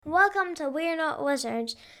Welcome to We're Not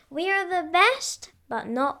Wizards. We are the best, but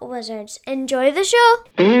not wizards. Enjoy the show!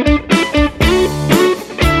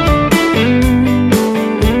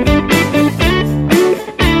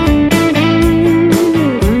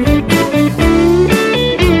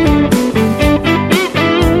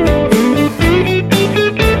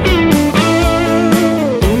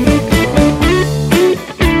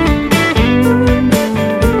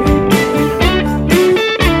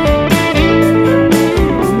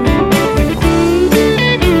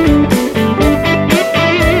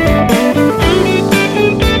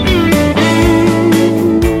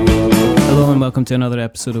 Welcome to another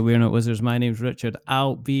episode of We're Not Wizards. My name's Richard.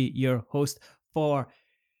 I'll be your host for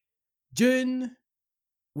June.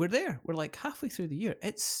 We're there. We're like halfway through the year.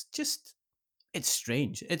 It's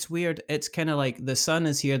strange. It's weird. It's kind of like the sun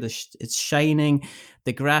is here. It's shining.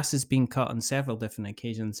 The grass is being cut on several different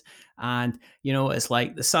occasions. And, it's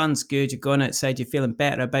like the sun's good. You're going outside. You're feeling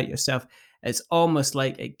better about yourself. It's almost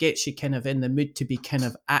like it gets you kind of in the mood to be kind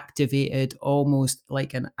of activated, almost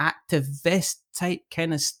like an activist type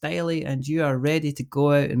kind of styley, and you are ready to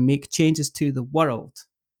go out and make changes to the world.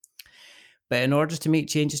 But in order to make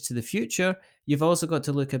changes to the future, you've also got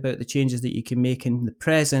to look about the changes that you can make in the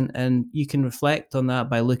present, and you can reflect on that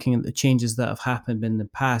by looking at the changes that have happened in the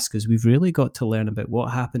past, because we've really got to learn about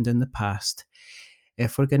what happened in the past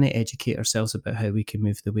if we're going to educate ourselves about how we can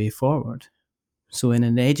move the way forward. So in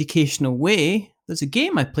an educational way, there's a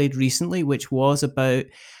game I played recently which was about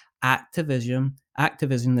activism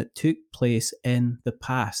that took place in the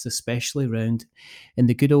past, especially around in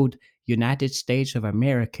the good old United States of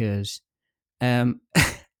Americas. And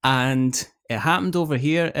it happened over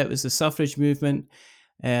here. It was the suffrage movement.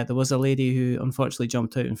 There was a lady who unfortunately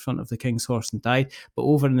jumped out in front of the king's horse and died. But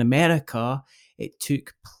over in America, it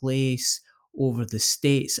took place over the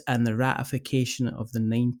States and the ratification of the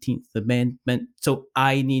 19th Amendment. So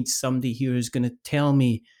I need somebody here who's going to tell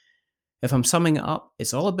me, if I'm summing it up,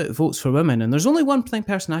 it's all about votes for women. And there's only one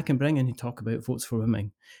person I can bring in to talk about votes for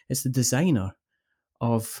women. It's the designer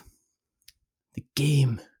of the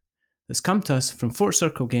game that's come to us from Fort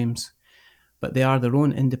Circle Games, but they are their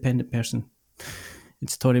own independent person.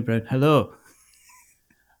 It's Tory Brown. Hello.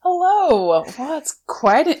 Hello. Well, that's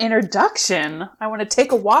quite an introduction. I want to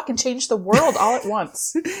take a walk and change the world all at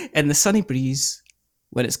once. In the sunny breeze,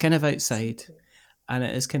 when it's kind of outside, and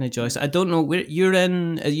it is kind of joyous. I don't know where you're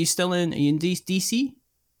in. Are you in DC?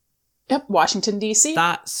 Yep, Washington, DC.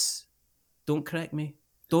 Don't correct me.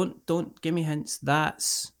 Don't give me hints.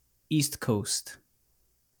 That's East Coast.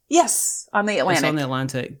 Yes, on the Atlantic. It's on the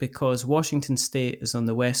Atlantic because Washington State is on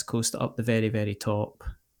the West Coast up the very, very top.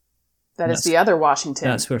 That's the other Washington.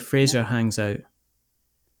 That's where Fraser hangs out.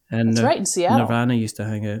 And that's right, in Seattle. Nirvana used to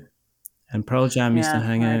hang out. And Pearl Jam used to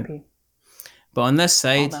hang out. But on this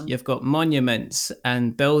side, you've got monuments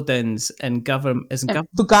and buildings and government.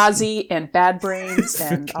 Fugazi and Bad Brains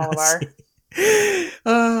and all of our...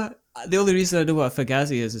 the only reason I know what a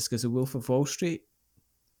Fugazi is because of Wolf of Wall Street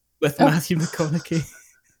with Matthew McConaughey.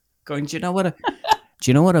 Going, do you know what a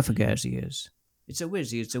Fugazi is? It's a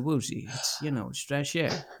whizzy, it's a woozy. It's, it's fresh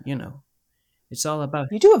air, It's all about...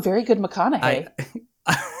 You do a very good McConaughey.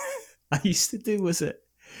 I used to do,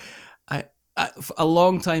 a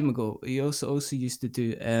long time ago, he also used to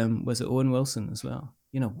do, was it Owen Wilson as well?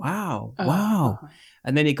 Wow.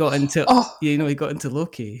 And then he got into, he got into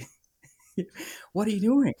Loki. What are you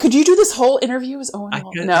doing? Could you do this whole interview as Owen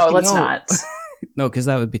Wilson? No, let's not. No, because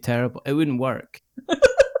that would be terrible. It wouldn't work.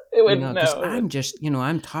 It wouldn't, no. I'm just,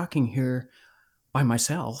 I'm talking here by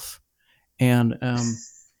myself, and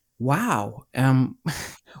wow. But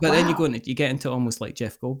then you get into almost like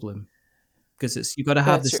Jeff Goldblum, because it's you got to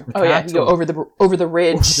have this. Oh yeah, you go over the ridge, over the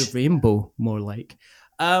rainbow, more like.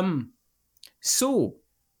 So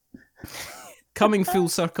coming full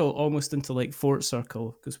circle, almost into like Fort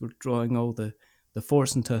Circle, because we're drawing all the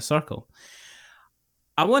forts into a circle.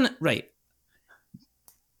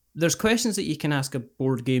 There's questions that you can ask a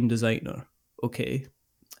board game designer, okay?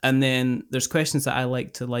 And then there's questions that I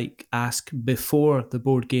like to ask before the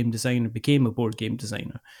board game designer became a board game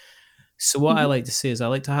designer. So what I like to say is I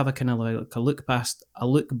like to have a kind of like a look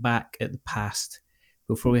back at the past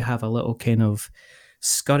before we have a little kind of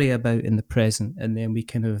scurry about in the present, and then we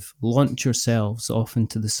kind of launch ourselves off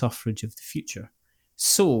into the suffrage of the future.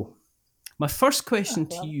 So my first question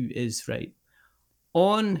to you is, right,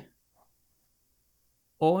 on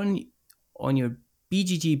your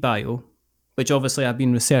BGG bio, which obviously I've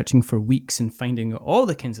been researching for weeks and finding all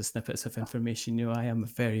the kinds of snippets of information. I am a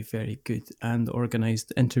very, very good and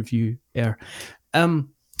organized interviewer.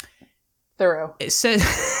 Thorough. It says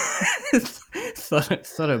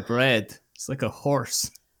thoroughbred. It's like a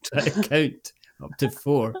horse trying to count up to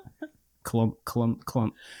 4. Clump, clump,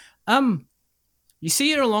 clump. You say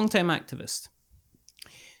you're a long-time activist.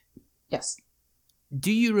 Yes.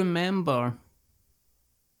 Do you remember,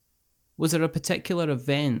 was there a particular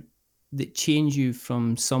event that changed you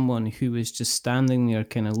from someone who was just standing there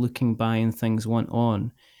kind of looking by and things went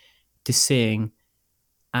on to saying,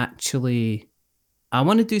 actually, I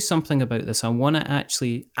want to do something about this. I want to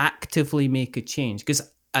actually actively make a change?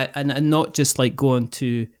 Because and not just like go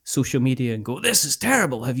onto social media and go, this is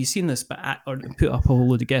terrible. Have you seen this? Or put up a whole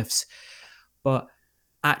load of GIFs. But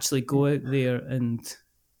actually go out there and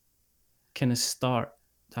kind of start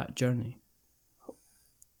that journey.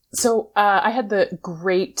 So I had the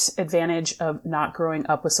great advantage of not growing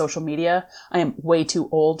up with social media. I am way too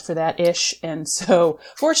old for that ish. And so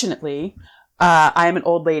fortunately, I am an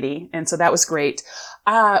old lady. And so that was great.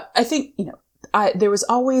 I think, there was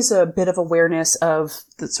always a bit of awareness of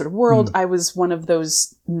the sort of world. I was one of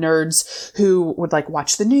those nerds who would like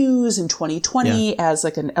watch the news in 2020 as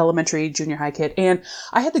like an elementary, junior high kid. And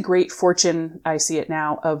I had the great fortune, I see it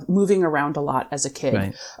now, of moving around a lot as a kid.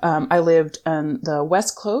 Right. I lived on the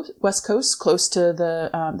West Coast, close to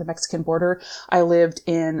the Mexican border. I lived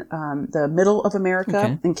in the middle of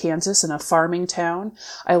America in Kansas in a farming town.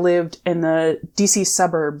 I lived in the DC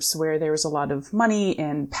suburbs where there was a lot of money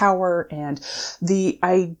and power, and the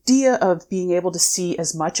idea of being able to see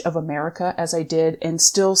as much of America as I did and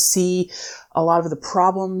still see a lot of the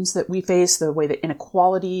problems that we face, the way that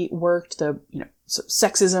inequality worked, the,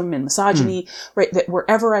 sexism and misogyny, right? That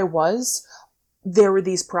wherever I was, there were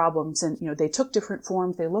these problems, and, they took different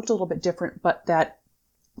forms. They looked a little bit different, but that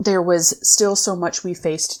there was still so much we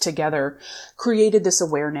faced together, created this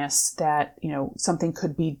awareness that, something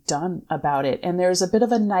could be done about it. And there's a bit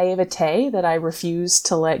of a naivete that I refuse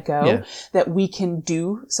to let go, that we can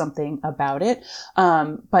do something about it.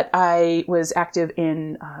 But I was active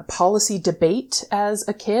in policy debate as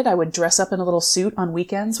a kid. I would dress up in a little suit on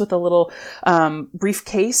weekends with a little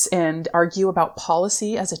briefcase and argue about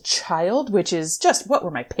policy as a child, which is just, what were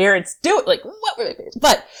my parents doing? Like, what were my parents?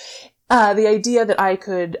 But the idea that I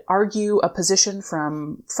could argue a position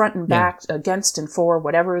from front and back, against and for,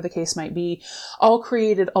 whatever the case might be, all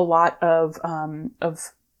created a lot of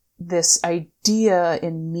this idea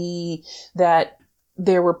in me that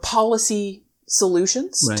there were policy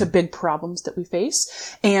solutions to big problems that we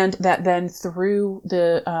face, and that then through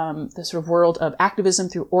the sort of world of activism,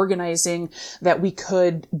 through organizing, that we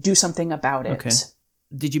could do something about it. Okay.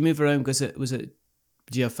 Did you move around because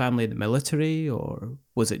do you have family in the military, or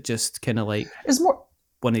was it just kind of like it's more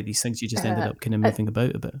one of these things you just ended up kind of moving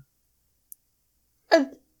about a bit?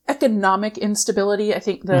 Economic instability. I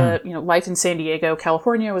think the life in San Diego,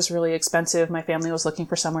 California was really expensive. My family was looking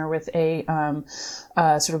for somewhere with a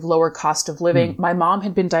sort of lower cost of living. My mom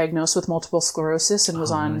had been diagnosed with multiple sclerosis and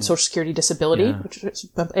was on Social Security disability,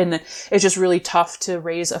 and it's just really tough to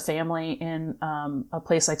raise a family in a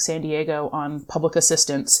place like San Diego on public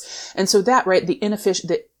assistance. And so that, right,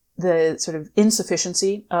 the sort of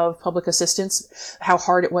insufficiency of public assistance, how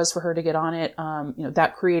hard it was for her to get on it,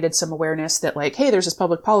 that created some awareness that like, hey, there's this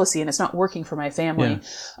public policy and it's not working for my family.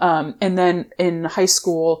 And then in high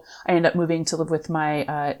school, I ended up moving to live with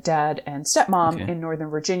my dad and stepmom in Northern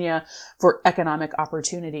Virginia for economic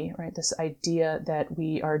opportunity, right? This idea that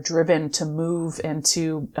we are driven to move and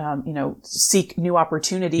to, seek new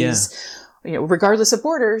opportunities. Regardless of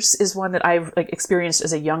borders, is one that I've experienced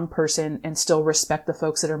as a young person, and still respect the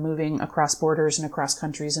folks that are moving across borders and across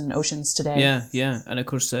countries and oceans today. Yeah. And of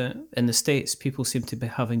course, in the States, people seem to be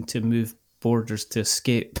having to move borders to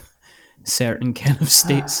escape certain kind of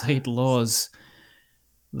stateside laws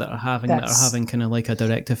that are having kind of like a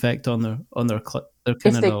direct effect on their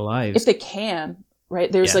kind of their lives. If they can. Right.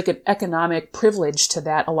 There's like an economic privilege to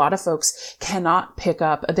that. A lot of folks cannot pick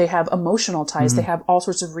up. They have emotional ties. They have all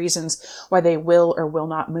sorts of reasons why they will or will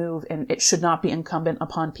not move. And it should not be incumbent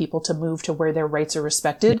upon people to move to where their rights are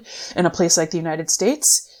respected. In a place like the United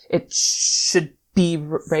States, it should be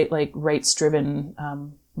rights driven,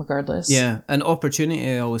 regardless. Yeah. And opportunity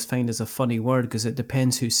I always find is a funny word because it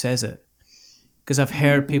depends who says it. Because I've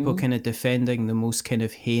heard people kind of defending the most kind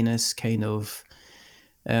of heinous kind of,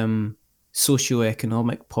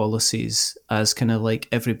 socioeconomic policies as kind of like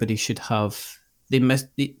everybody should have. They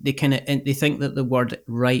think that the word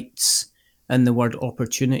rights and the word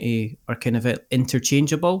opportunity are kind of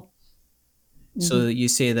interchangeable. So you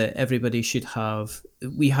say that everybody should have.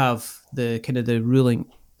 We have the kind of the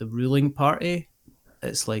ruling party.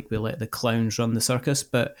 It's like we let the clowns run the circus,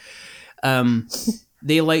 but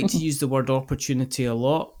they like to use the word opportunity a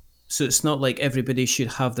lot. So it's not like everybody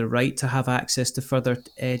should have the right to have access to further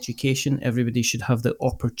education. Everybody should have the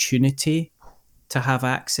opportunity to have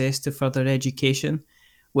access to further education,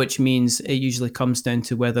 which means it usually comes down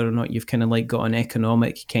to whether or not you've kind of like got an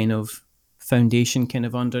economic kind of foundation kind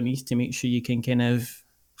of underneath to make sure you can kind of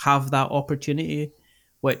have that opportunity,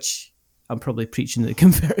 which I'm probably preaching to the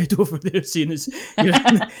converted over there, seeing as you're,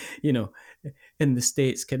 you know, in the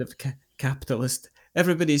States, kind of capitalist.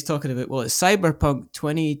 Everybody's talking about, well, it's Cyberpunk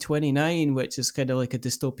 2029, which is kind of like a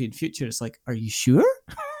dystopian future. It's like, are you sure?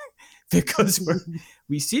 Because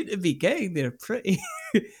we seem to be getting there pretty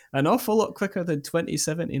an awful lot quicker than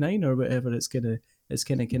 2079 or whatever it's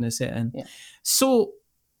gonna set in. Yeah. So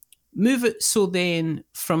move it. So then,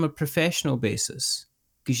 from a professional basis,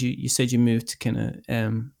 because you said you moved to kind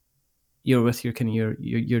of you're with your kind of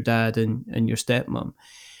your dad and your stepmom.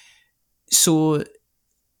 So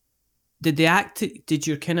did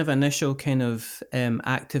your kind of initial kind of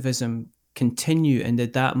activism continue, and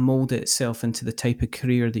did that mold itself into the type of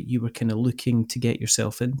career that you were kind of looking to get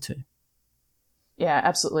yourself into? Yeah,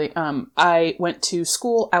 absolutely. I went to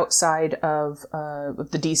school outside of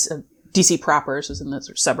the DC proper, so it was in the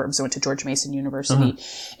sort of suburbs. I went to George Mason University,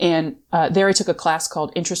 and there I took a class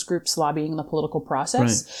called Interest Groups Lobbying the Political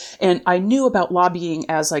Process. Right. And I knew about lobbying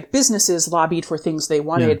as like businesses lobbied for things they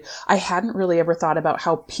wanted. Yeah. I hadn't really ever thought about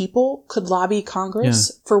how people could lobby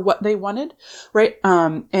Congress for what they wanted, right?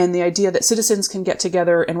 And the idea that citizens can get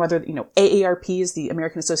together, and whether, AARP is the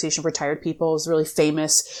American Association of Retired People, is a really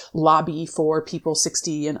famous lobby for people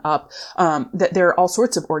 60 and up, that there are all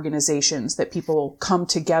sorts of organizations that people come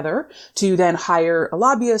together to then hire a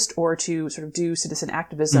lobbyist or to sort of do citizen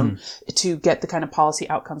activism to get the kind of policy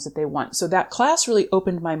outcomes that they want. So that class really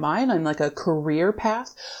opened my mind on like a career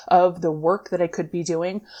path of the work that I could be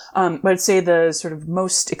doing. But I'd say the sort of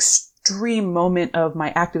most extreme moment of my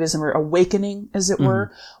activism, or awakening, as it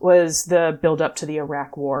were, was the build up to the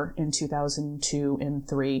Iraq War in 2002 and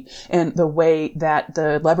 3, and the way that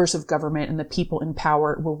the levers of government and the people in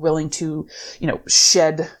power were willing to,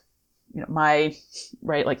 shed my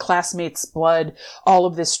classmates' blood, all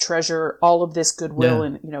of this treasure, all of this goodwill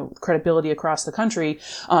and, credibility across the country.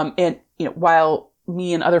 While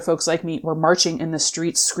me and other folks like me were marching in the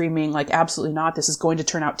streets screaming like, absolutely not, this is going to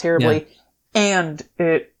turn out terribly. Yeah. And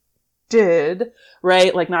it did,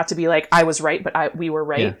 right? Like, not to be like, I was right, but we were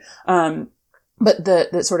right. Yeah. But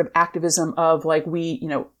the sort of activism of like, we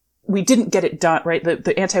didn't get it done, right?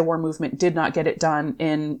 The anti-war movement did not get it done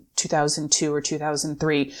in 2002 or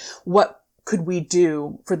 2003. What could we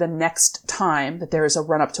do for the next time that there is a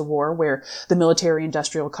run up to war where the military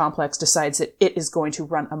industrial complex decides that it is going to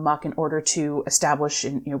run amok in order to establish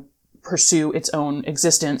and, pursue its own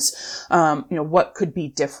existence? What could be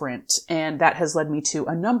different? And that has led me to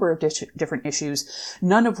a number of different issues,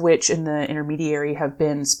 none of which in the intermediary have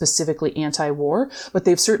been specifically anti-war, but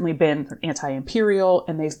they've certainly been anti-imperial,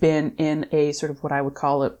 and they've been in a sort of what I would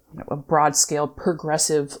call a broad-scale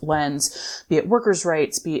progressive lens, be it workers'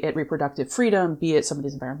 rights, be it reproductive freedom, be it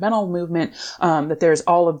somebody's environmental movement, that there's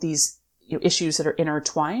all of these issues that are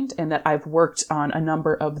intertwined, and that I've worked on a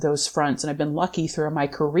number of those fronts. And I've been lucky through my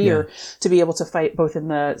career to be able to fight both in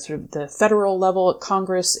the sort of the federal level at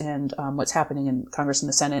Congress and what's happening in Congress and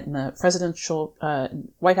the Senate and the presidential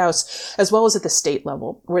White House, as well as at the state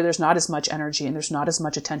level, where there's not as much energy and there's not as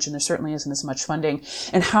much attention. There certainly isn't as much funding,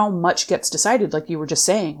 and how much gets decided, like you were just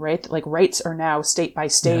saying, right? Like rights are now state by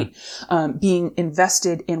state. Being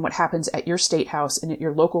invested in what happens at your state house and at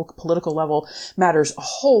your local political level matters a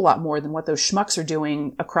whole lot more than what those schmucks are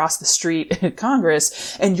doing across the street at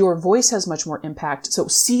Congress, and your voice has much more impact. So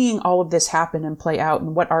seeing all of this happen and play out,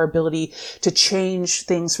 and what our ability to change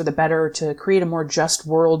things for the better, to create a more just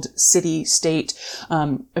world, city, state,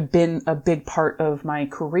 have been a big part of my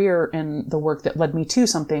career and the work that led me to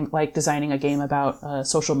something like designing a game about a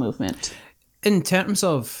social movement. In terms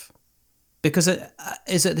of, because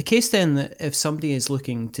is it the case then that if somebody is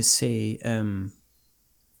looking to say,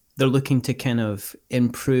 they're looking to kind of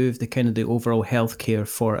improve the overall healthcare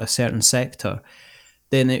for a certain sector,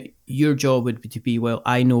 then your job would be to be, well,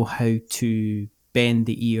 I know how to bend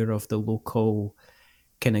the ear of the local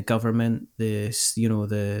kind of government,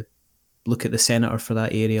 look at the senator for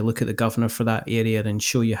that area, look at the governor for that area, and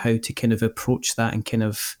show you how to kind of approach that and kind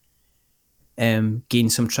of gain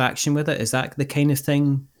some traction with it. Is that the kind of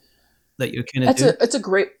thing that you're kind of doing? It's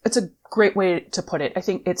a great way to put it. I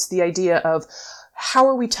think it's the idea of, how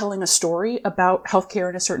are we telling a story about healthcare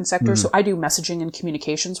in a certain sector? So I do messaging and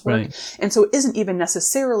communications work. Right. And so it isn't even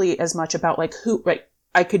necessarily as much about like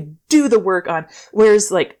I could do the work on where's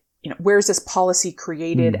this policy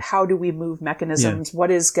created? How do we move mechanisms?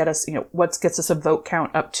 What gets us a vote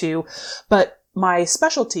count up to? But my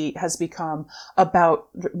specialty has become about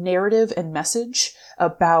narrative and message,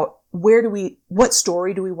 about what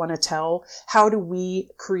story do we want to tell? How do we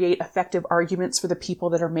create effective arguments for the people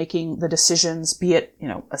that are making the decisions, be it,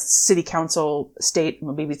 a city council, state,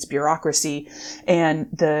 maybe it's bureaucracy, and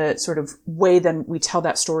the sort of way then we tell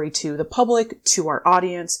that story to the public, to our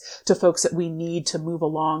audience, to folks that we need to move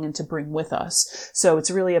along and to bring with us. So it's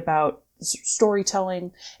really about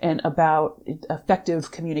storytelling and about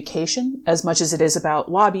effective communication as much as it is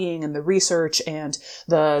about lobbying and the research and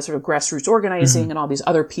the sort of grassroots organizing and all these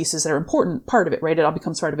other pieces that are important part of it, right? It all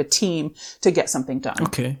becomes part of a team to get something done.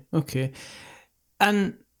 Okay.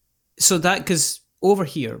 And so because over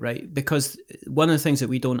here, right, because one of the things that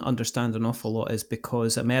we don't understand an awful lot is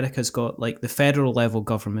because America's got like the federal level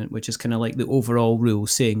government, which is kind of like the overall rule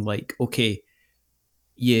saying like, okay,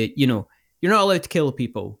 you're not allowed to kill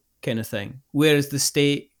people, kind of thing. Whereas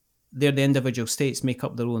the the individual states make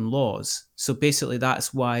up their own laws. So basically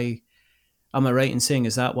that's why, am I right in saying,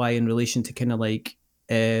 is that why in relation to kind of like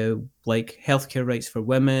healthcare rights for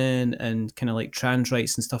women and kind of like trans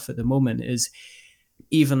rights and stuff at the moment is,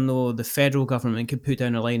 even though the federal government can put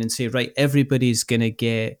down a line and say, right, everybody's going to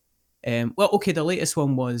get, the latest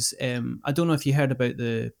one was, I don't know if you heard about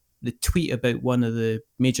the tweet about one of the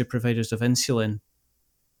major providers of insulin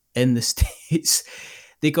in the States.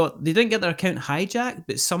 They didn't get their account hijacked,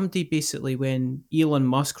 but somebody basically, when Elon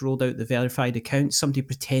Musk rolled out the verified account, somebody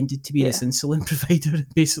pretended to be this insulin provider and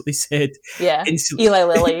basically said, Eli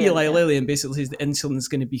Lilly, and basically says the insulin is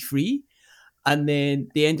going to be free. And then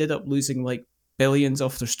they ended up losing like billions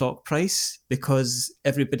off their stock price because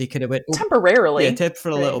everybody kind of went temporarily, for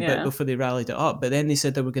a little bit before they rallied it up. But then they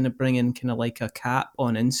said they were going to bring in kind of like a cap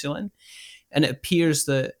on insulin. And it appears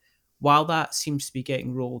that while that seems to be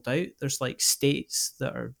getting rolled out, there's like states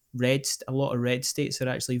that are red, a lot of red states are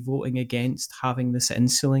actually voting against having this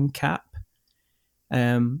insulin cap.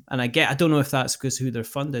 And I don't know if that's because who they're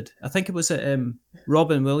funded. I think it was that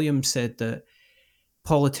Robin Williams said that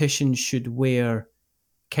politicians should wear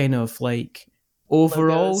kind of like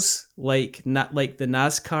overalls, like not like the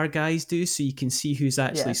NASCAR guys do, so you can see who's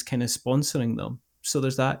actually kind of sponsoring them. So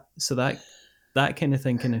there's that. So that kind of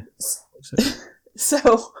thing kind of.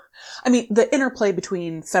 So, I mean, the interplay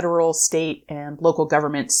between federal, state, and local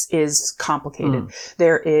governments is complicated.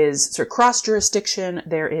 There is sort of cross jurisdiction.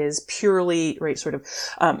 There is purely, right, sort of,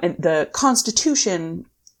 and the Constitution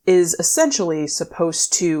is essentially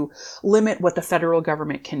supposed to limit what the federal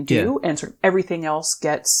government can do, and sort of everything else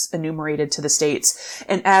gets enumerated to the states.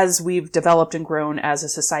 And as we've developed and grown as a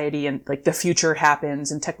society and like the future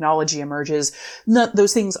happens and technology emerges,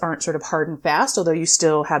 those things aren't sort of hard and fast, although you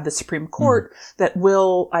still have the Supreme Court that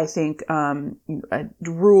will, I think,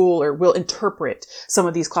 rule or will interpret some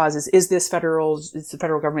of these clauses. Is the federal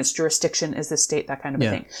government's jurisdiction? Is this state? That kind of a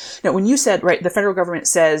thing. Now, when you said, right, the federal government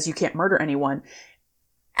says you can't murder anyone,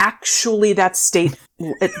 actually, that's state.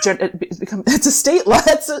 It's a state law.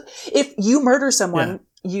 If you murder someone,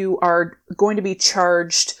 you are going to be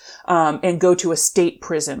charged and go to a state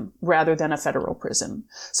prison rather than a federal prison.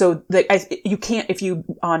 So you can't, if you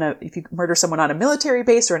murder someone on a military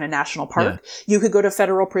base or in a national park, you could go to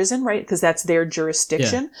federal prison, right? Because that's their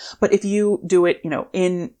jurisdiction. But if you do it,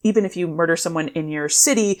 even if you murder someone in your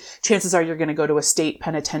city, chances are you're going to go to a state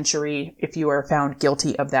penitentiary if you are found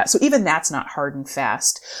guilty of that. So even that's not hard and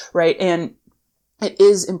fast, right? And it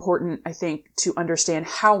is important, I think, to understand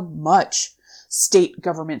how much state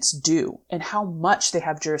governments do and how much they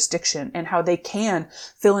have jurisdiction and how they can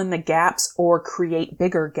fill in the gaps or create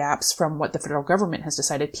bigger gaps from what the federal government has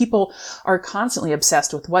decided. People are constantly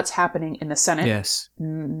obsessed with what's happening in the Senate. Yes.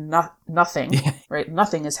 Nothing, right?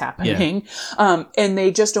 Nothing is happening. And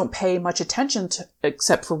they just don't pay much attention to,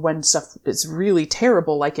 except for when stuff is really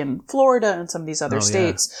terrible, like in Florida and some of these other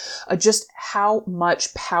states, just how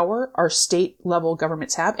much power our state level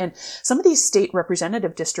governments have. And some of these state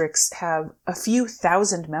representative districts have a few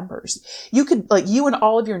thousand members. You could, like, you and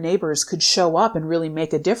all of your neighbors could show up and really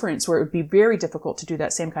make a difference, where it would be very difficult to do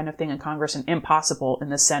that same kind of thing in Congress and impossible in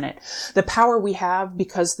the Senate. The power we have,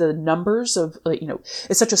 because the numbers of,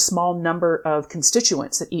 it's such a small number of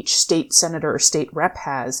constituents that each state senator or state rep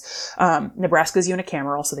has. Nebraska's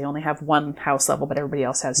unicameral, so they only have one House level, but everybody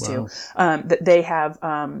else has two. That they have,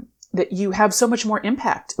 that you have so much more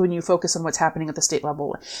impact when you focus on what's happening at the state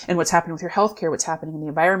level and what's happening with your healthcare, what's happening in the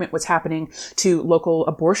environment, what's happening to local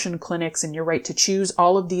abortion clinics and your right to choose.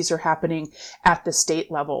 All of these are happening at the state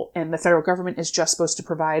level. And the federal government is just supposed to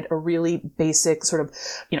provide a really basic sort of,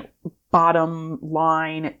 bottom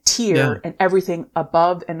line tier, and everything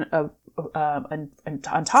above and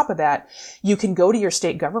on top of that, you can go to your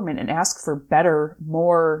state government and ask for better,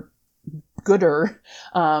 more gooder,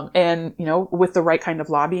 and, with the right kind of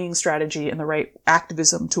lobbying strategy and the right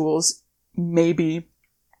activism tools, maybe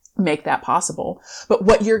make that possible. But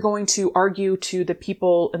what you're going to argue to the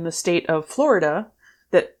people in the state of Florida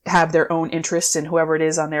that have their own interests in whoever it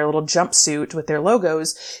is on their little jumpsuit with their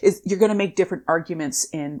logos is you're going to make different arguments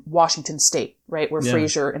in Washington state, right? Where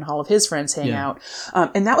Fraser and all of his friends hang out.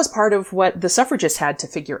 And that was part of what the suffragists had to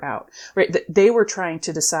figure out, right? They were trying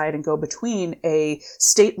to decide and go between a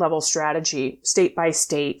state level strategy, state by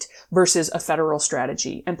state, versus a federal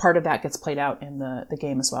strategy. And part of that gets played out in the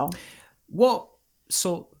game as well.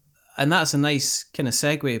 And that's a nice kind of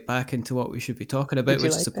segue back into what we should be talking about,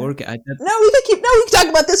 which is a board game. No, we can talk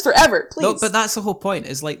about this forever, please. No, but that's the whole point.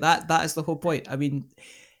 Is like that is the whole point. I mean,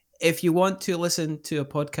 if you want to listen to a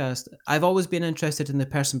podcast, I've always been interested in the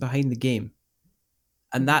person behind the game.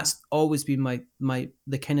 And that's always been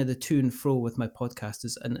the kind of the to and fro with my podcast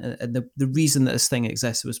is, and the reason that this thing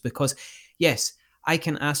exists was because, yes, I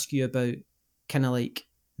can ask you about kind of like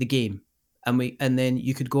the game. And then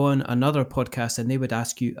you could go on another podcast and they would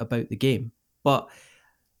ask you about the game. But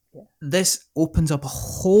this opens up a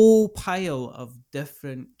whole pile of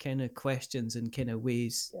different kind of questions and kind of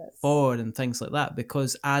ways forward and things like that.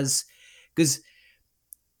 Because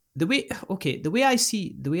the way I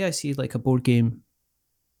see like a board game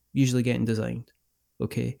usually getting designed,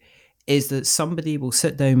 is that somebody will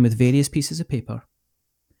sit down with various pieces of paper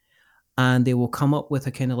and they will come up with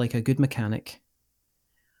a kind of like a good mechanic.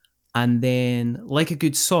 And then, like a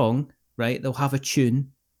good song, right, they'll have a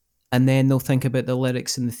tune, and then they'll think about the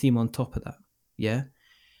lyrics and the theme on top of that, yeah?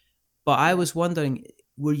 But I was wondering,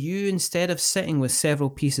 were you, instead of sitting with several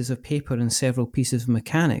pieces of paper and several pieces of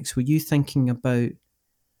mechanics, were you thinking about,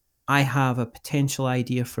 I have a potential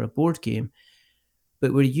idea for a board game,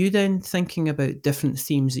 but were you then thinking about different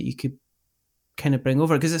themes that you could kind of bring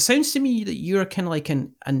over? Because it sounds to me that you're kind of like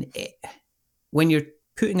when you're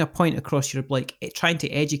putting a point across, you're like trying to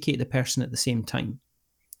educate the person at the same time.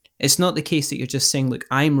 It's not the case that you're just saying, look,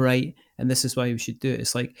 I'm right and this is why we should do it.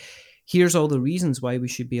 It's like, here's all the reasons why we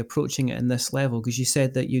should be approaching it in this level. Because you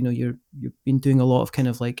said that, you've been doing a lot of kind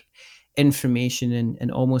of like information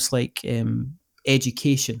and almost like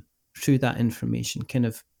education through that information, kind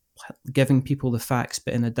of giving people the facts,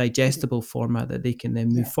 but in a digestible format that they can then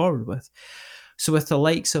move forward with. So with the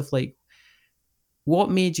likes of like,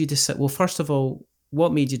 what made you decide, well, first of all,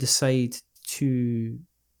 what made you decide to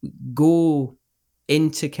go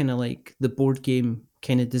into kind of like the board game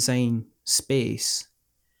kind of design space?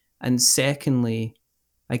 And secondly,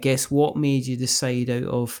 I guess what made you decide, out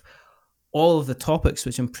of all of the topics,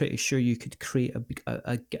 which I'm pretty sure you could create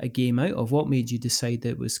a game out of, what made you decide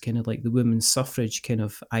that it was kind of like the women's suffrage kind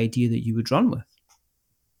of idea that you would run with?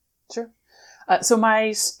 Sure. So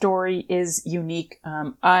my story is unique.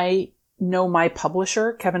 I know my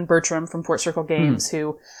publisher, Kevin Bertram from Fort Circle Games,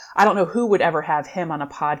 who I don't know who would ever have him on a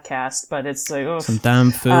podcast, but it's like, some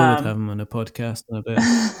damn fool would have him on a podcast in a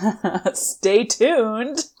bit. Stay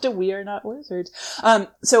tuned to We Are Not Wizards.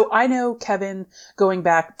 So I know Kevin going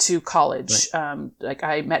back to college. Right. Like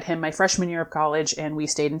I met him my freshman year of college and we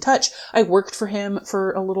stayed in touch. I worked for him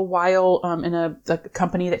for a little while, in a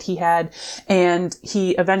company that he had. And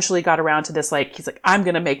he eventually got around to this, like, he's like, I'm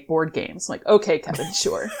going to make board games. I'm like, okay, Kevin,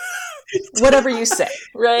 sure. Whatever you say,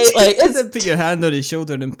 right? Like, put your hand on his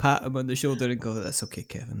shoulder and pat him on the shoulder and go, "That's okay,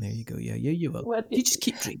 Kevin. There you go. Yeah, you will. You just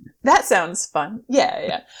keep dreaming." That sounds fun.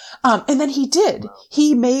 Yeah. And then he did. Wow.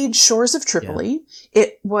 He made Shores of Tripoli. Yeah.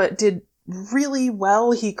 It did really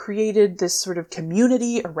well. He created this sort of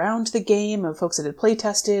community around the game of folks that had play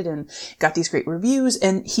tested and got these great reviews.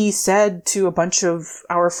 And he said to a bunch of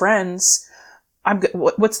our friends,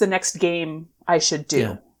 "What's the next game I should do?"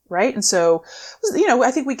 Yeah. Right. And so,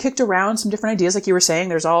 I think we kicked around some different ideas. Like you were saying,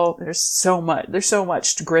 there's so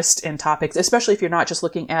much grist in topics, especially if you're not just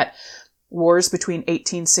looking at wars between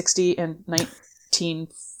 1860 and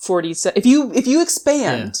 1947. If you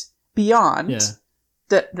expand beyond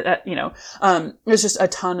that, there's just a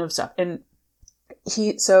ton of stuff. And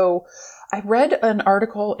I read an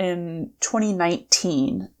article in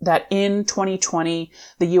 2019 that in 2020,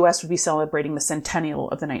 the U.S. would be celebrating the centennial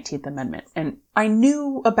of the 19th Amendment. And I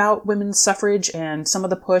knew about women's suffrage and some of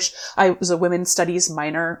the push. I was a women's studies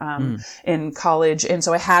minor in college. And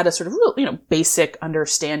so I had a sort of real, basic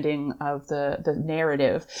understanding of the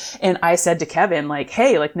narrative. And I said to Kevin, like,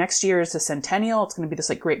 hey, like next year is the centennial. It's going to be this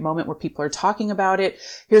like great moment where people are talking about it.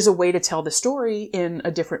 Here's a way to tell the story in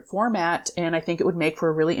a different format. And I think it would make for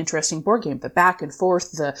a really interesting board game. The back and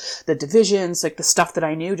forth, the divisions, like the stuff that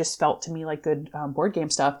I knew just felt to me like good board game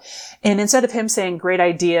stuff. And instead of him saying, great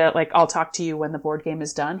idea, like I'll talk to you when the board game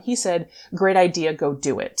is done, he said, great idea, go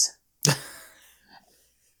do it.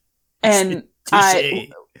 And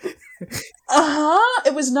it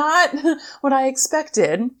was not what I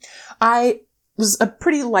expected. was a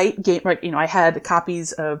pretty light game. Like, I had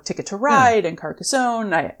copies of Ticket to Ride and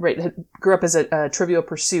Carcassonne. I grew up as a Trivial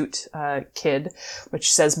Pursuit kid,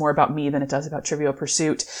 which says more about me than it does about Trivial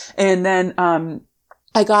Pursuit. And then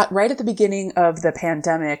I got, right at the beginning of the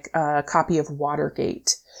pandemic, a copy of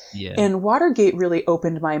Watergate. Yeah. And Watergate really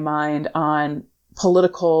opened my mind on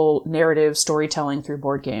political narrative storytelling through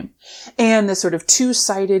board game, and this sort of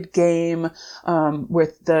two-sided game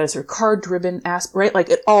with the sort of card-driven aspect, right? Like,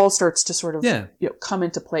 it all starts to sort of come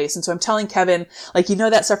into place. And so I'm telling Kevin, like,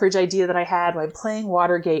 that suffrage idea that I had while I'm playing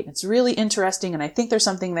Watergate, and it's really interesting, and I think there's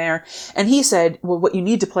something there. And he said, well, what you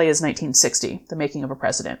need to play is 1960, The Making of a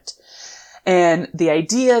President. And the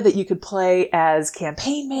idea that you could play as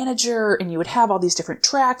campaign manager, and you would have all these different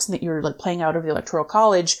tracks, and that you're like playing out of the Electoral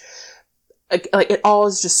College, like, it all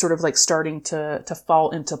is just sort of like starting to fall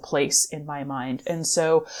into place in my mind. And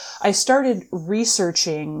so I started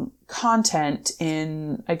researching content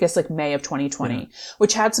in, I guess, like May of 2020,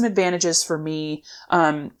 which had some advantages for me.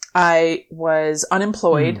 I was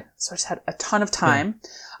unemployed, so I just had a ton of time.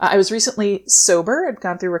 I was recently sober. I'd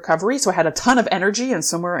gone through recovery, so I had a ton of energy and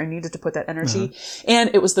somewhere I needed to put that energy. And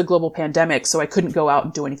it was the global pandemic, so I couldn't go out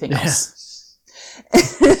and do anything else.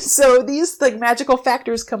 So these like magical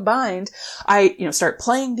factors combined, I, start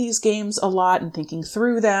playing these games a lot and thinking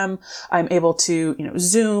through them. I'm able to,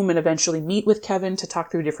 Zoom and eventually meet with Kevin to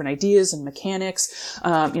talk through different ideas and mechanics.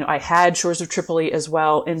 I had Shores of Tripoli as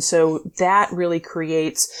well. And so that really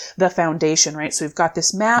creates the foundation, right? So we've got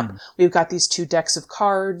this map. We've got these two decks of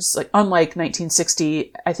cards. Like, unlike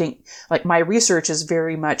 1960, I think like my research is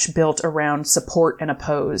very much built around support and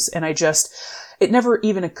oppose. And it never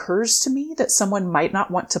even occurs to me that someone might not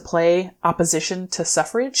want to play opposition to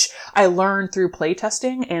suffrage. I learned through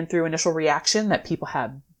playtesting and through initial reaction that people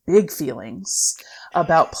have big feelings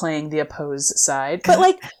about playing the opposed side. But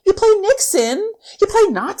like, you play Nixon, you play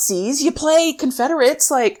Nazis, you play Confederates,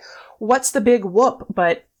 like, what's the big whoop?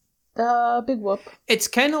 But big whoop. It's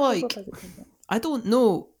kind of like, I don't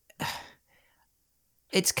know.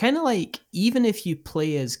 It's kind of like, even if you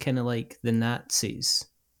play as kind of like the Nazis,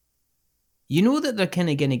 you know that they're kind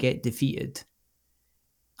of going to get defeated.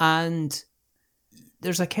 And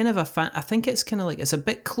there's a kind of I think it's kind of like, it's a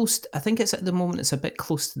bit close. I think it's at the moment, it's a bit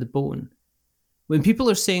close to the bone. When people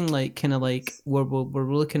are saying like, kind of like, we're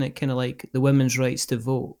looking at kind of like the women's rights to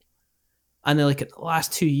vote. And they're like, in the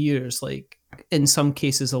last 2 years, like in some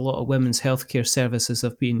cases, a lot of women's healthcare services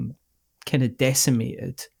have been kind of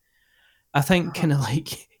decimated. I think kind of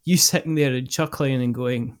like you sitting there and chuckling and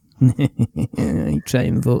going, try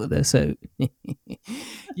and vote this out.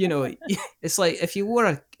 It's like if you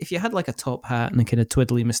had like a top hat and a kind of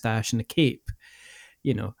twiddly moustache and a cape,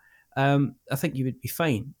 I think you would be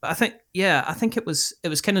fine. But I think it was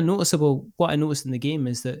kind of noticeable. What I noticed in the game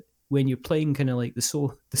is that when you're playing kind of like the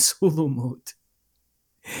solo mode,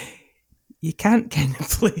 you can't kind of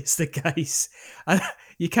play as the guys.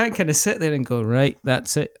 You can't kind of sit there and go, right,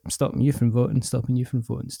 that's it. I'm stopping you from voting, stopping you from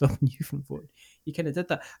voting, stopping you from voting. You kind of did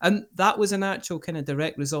that. And that was an actual kind of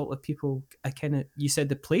direct result of people, you said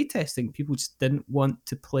the play testing, people just didn't want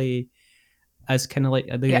to play as kind of like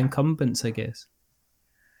the incumbents, I guess.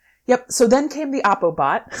 Yep. So then came the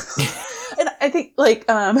Oppobot. And I think like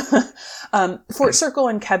Fort Circle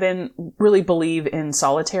and Kevin really believe in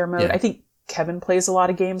solitaire mode. Yeah. I think Kevin plays a lot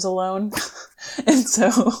of games alone. And so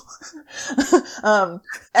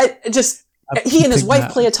he and his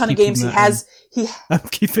wife play a ton of games. I'm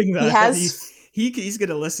keeping that. He's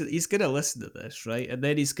gonna listen. He's gonna listen to this, right? And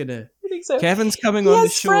then he's gonna. So. Kevin's coming on the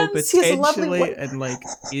show friends. Potentially, and like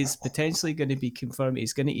he's potentially going to be confirmed.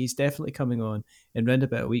 He's definitely coming on in around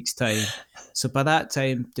about a week's time. So by that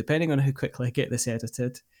time, depending on how quickly I get this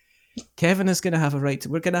edited, Kevin is going to have a right.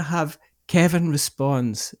 We're going to have Kevin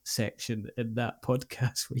Responds section in that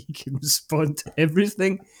podcast where you can respond to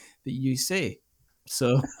everything that you say.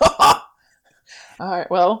 So, all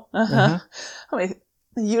right. Well, let me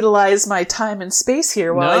utilize my time and space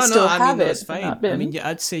here while I still have it. It's fine. I mean,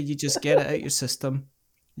 I'd say you just get it out your system.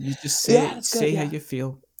 You just say how you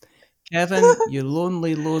feel. Kevin, you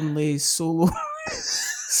lonely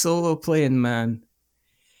solo playing man.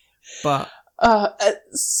 But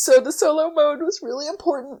so the solo mode was really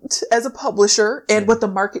important as a publisher and what the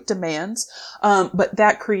market demands. But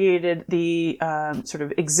that created the sort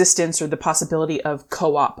of existence or the possibility of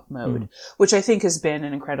co-op mode, which I think has been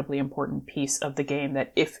an incredibly important piece of the game.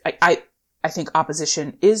 That if I think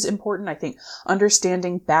opposition is important. I think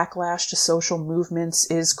understanding backlash to social movements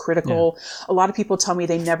is critical. Yeah. A lot of people tell me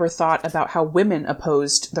they never thought about how women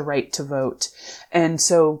opposed the right to vote. And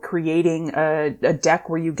so creating a deck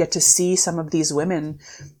where you get to see some of these women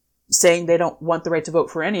saying they don't want the right to vote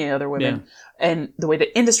for any other women, and the way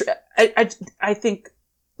that industry, I think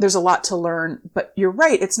there's a lot to learn, but you're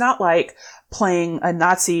right. It's not like playing a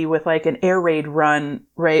Nazi with like an air raid run,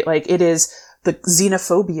 right? Like it is the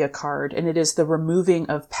xenophobia card, and it is the removing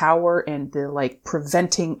of power and the like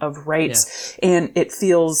preventing of rights. And it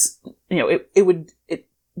feels, it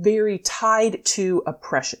very tied to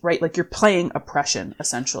oppression, right? Like you're playing oppression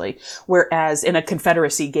essentially. Whereas in a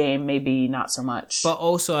Confederacy game, maybe not so much. But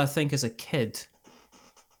also I think as a kid,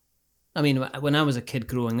 I mean, when I was a kid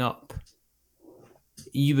growing up,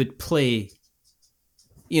 you would play,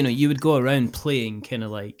 you would go around playing kind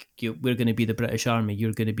of like, we're going to be the British Army.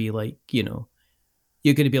 You're going to be like,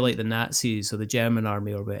 you're going to be like the Nazis or the German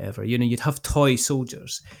army or whatever. You'd have toy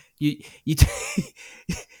soldiers.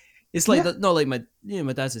 It's like not like my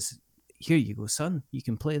dad says, here you go, son, you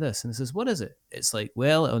can play this. And he says, what is it? It's like,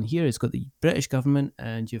 well, on here it's got the British government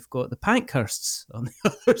and you've got the Pankhursts on the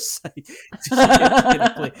other side. So you get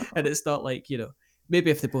to play. And it's not like,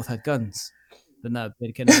 maybe if they both had guns, then that would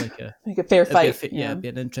be kind of like a fair fight. It'd be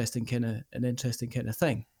an interesting kind of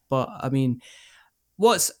thing. But I mean,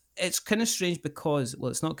 it's kind of strange because, well,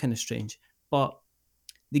 it's not kind of strange, but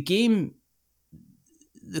the game,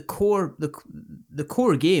 the core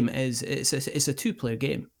game is it's a 2-player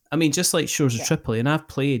game. I mean, just like Shores of Tripoli, and I've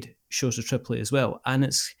played Shores of Tripoli as well, and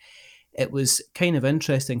it was kind of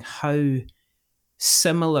interesting how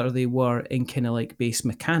similar they were in kind of like base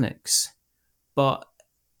mechanics, but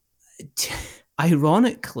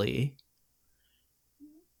ironically,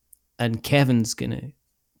 and Kevin's gonna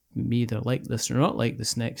either like this or not like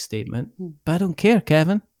this next statement, but I don't care,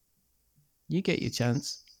 Kevin. You get your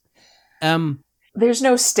chance. There's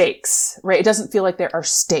no stakes, right? It doesn't feel like there are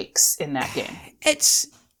stakes in that game.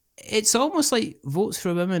 It's almost like Votes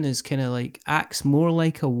for Women is kind of like acts more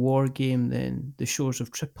like a war game than the Shores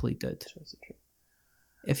of Tripoli did.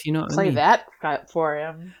 If you know what I mean. Play that for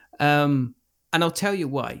him. And I'll tell you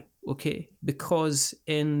why. Okay, because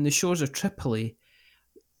in the Shores of Tripoli,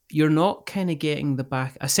 you're not kind of getting the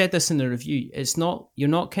back. I said this in the review. You're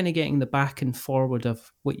not kind of getting the back and forward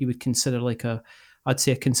of what you would consider like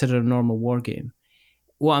consider a normal war game.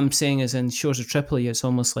 What I'm saying is in Shores of Tripoli, it's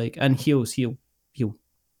almost like, and he'll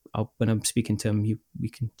when I'm speaking to him, we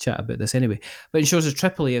can chat about this anyway. But in Shores of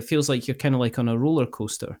Tripoli, it feels like you're kind of like on a roller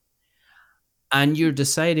coaster. And you're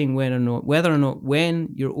deciding whether or not when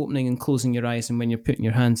you're opening and closing your eyes and when you're putting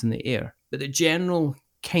your hands in the air. But the general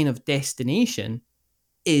kind of destination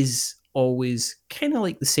is always kind of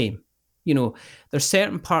like the same. There's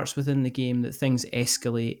certain parts within the game that things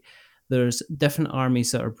escalate. There's different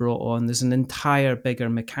armies that are brought on. There's an entire bigger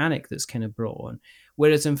mechanic that's kind of brought on.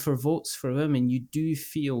 Whereas for Votes for Women, you do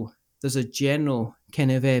feel there's a general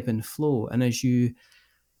kind of ebb and flow. And as you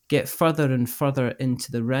get further and further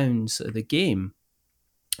into the rounds of the game,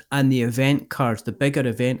 and the event cards, the bigger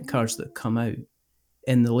event cards that come out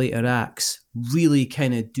in the later acts really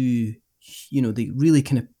kind of do, they really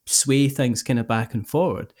kind of sway things kind of back and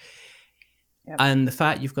forward. Yep. And the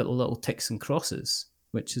fact you've got the little ticks and crosses,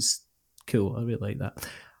 which is cool. I really like that.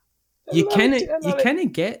 You kind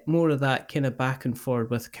of get more of that kind of back and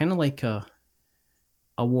forward with kind of like a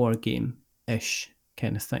war game-ish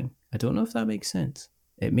kind of thing. I don't know if that makes sense.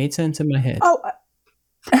 It made sense in my head. Oh,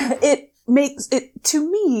 it makes it,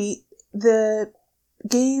 to me, the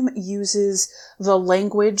game uses the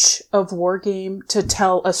language of war game to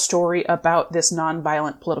tell a story about this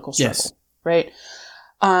nonviolent political struggle, right?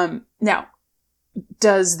 Now,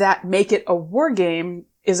 does that make it a war game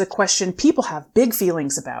is a question people have big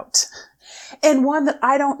feelings about. And one that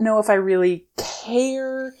I don't know if I really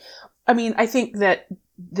care. I mean, I think that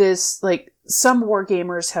this, like, some war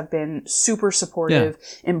gamers have been super supportive,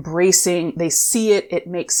 embracing, they see it, it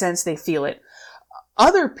makes sense, they feel it.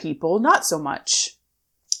 Other people, not so much.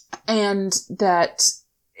 And that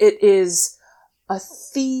it is a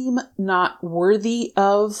theme not worthy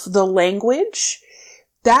of the language.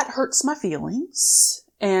 That hurts my feelings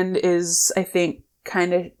and is, I think,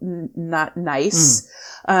 kind of not nice.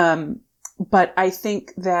 But I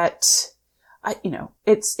think that,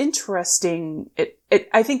 it's interesting.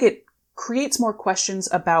 I think it creates more questions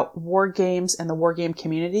about war games and the war game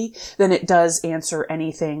community than it does answer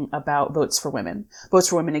anything about Votes for Women. Votes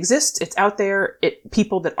for Women exists. It's out there.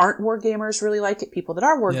 People that aren't war gamers really like it. People that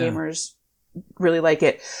are war gamers really like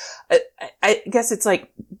it. I guess it's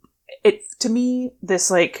like, to me,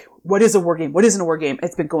 this like, what is a war game? What isn't a war game?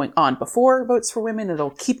 It's been going on before Votes for Women.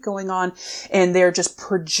 It'll keep going on. And they're just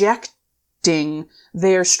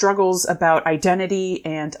their struggles about identity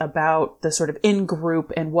and about the sort of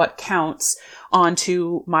in-group and what counts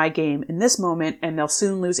onto my game in this moment, and they'll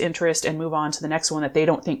soon lose interest and move on to the next one that they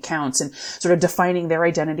don't think counts, and sort of defining their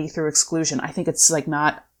identity through exclusion. I think it's like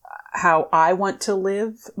not how I want to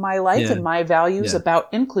live my life and my values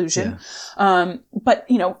about inclusion. But,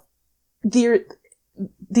 you know,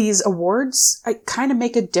 these awards, I kind of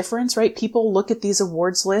make a difference, right? People look at these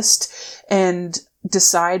awards list and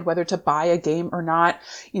decide whether to buy a game or not,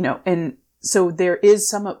 you know, and so there is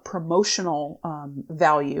some promotional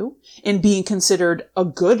value in being considered a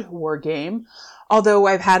good war game. Although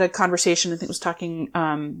I've had a conversation, I think I was talking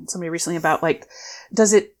somebody recently about like,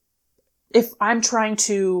 if I'm trying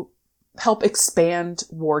to help expand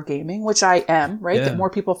wargaming, which I am, right? That more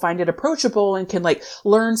people find it approachable and can like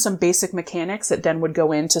learn some basic mechanics that then would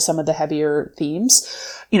go into some of the heavier themes.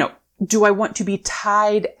 You know, do I want to be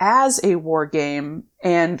tied as a war game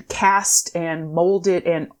and cast and mold it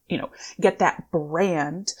and, you know, get that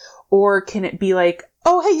brand? Or can it be like,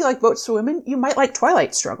 oh, hey, you like Votes for Women? You might like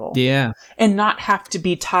Twilight Struggle. Yeah. And not have to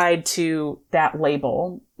be tied to that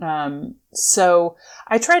label. So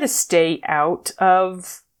I try to stay out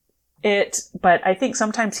of it, but I think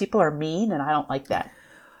sometimes people are mean and I don't like that.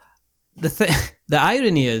 The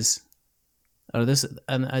irony is,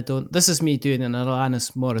 this is me doing an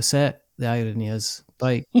Alanis Morissette. The irony is,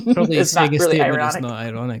 like, probably It's not really ironic. It's not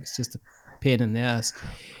ironic. It's just a pain in the ass.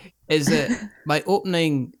 Is that my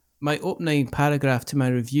opening paragraph to my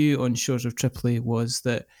review on Shores of Tripoli was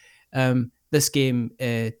that this game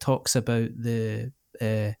talks about the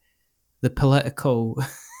political.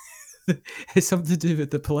 It's something to do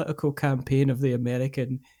with the political campaign of the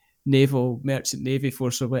American Merchant Navy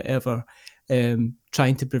Force or whatever,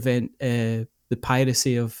 trying to prevent the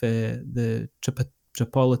piracy of the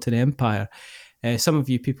Tripolitan Empire. Some of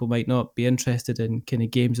you people might not be interested in kind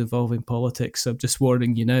of games involving politics, so I'm just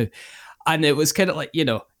warning you now. And it was kind of like, you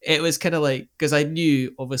know, because I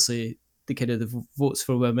knew obviously the kind of the Votes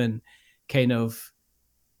for Women kind of,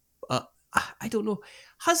 I don't know,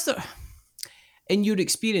 in your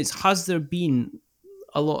experience, has there been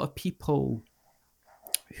a lot of people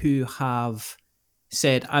who have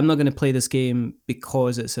said, I'm not going to play this game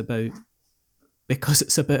because it's about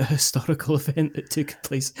a historical event that took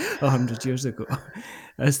place 100 years ago,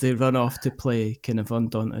 as they run off to play kind of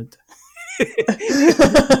Undaunted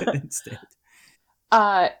instead?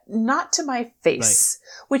 Not to my face,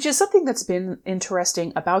 which is something that's been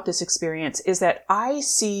interesting about this experience, is that I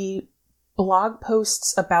see blog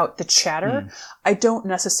posts about the chatter. I don't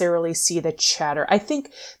necessarily see the chatter. I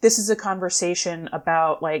think this is a conversation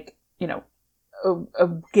about, like, you know, a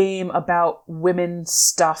game about women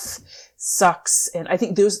stuff sucks. And I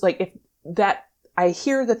think those, like, if that, I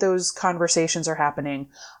hear that those conversations are happening.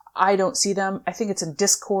 I don't see them. I think it's in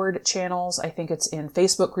Discord channels. I think it's in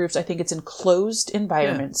Facebook groups. I think it's in closed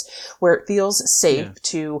environments where it feels safe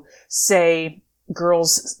to say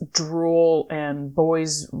girls drool and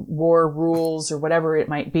boys war rules or whatever it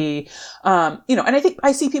might be. You know, and I think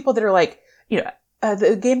I see people that are like, you know,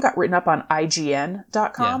 the game got written up on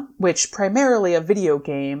IGN.com, which primarily a video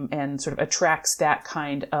game and sort of attracts that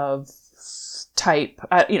kind of type,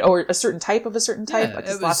 you know, or a certain type of a certain type.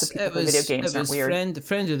 Because lots of people in video games aren't weird.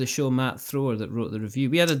 Friend of the show, Matt Thrower, that wrote the review.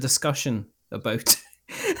 We had a discussion about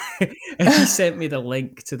and he sent me the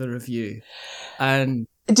link to the review. And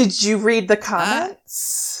did you read the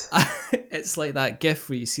comments? It's like that gif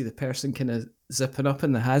where you see the person kind of zipping up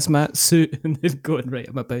in the hazmat suit and then going, right,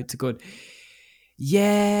 I'm about to go.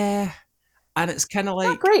 Yeah. And it's kind of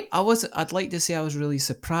like, great. I'd like to say I was really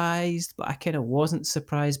surprised, but I kind of wasn't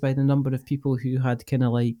surprised by the number of people who had kind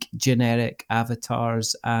of like generic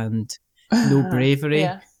avatars and no bravery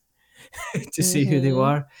to see who they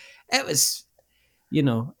were. It was, you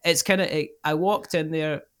know, it's kind of, I walked in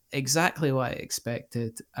there exactly what I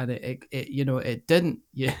expected, and it you know, it didn't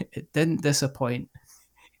disappoint.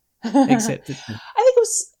 Except I think it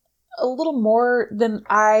was a little more than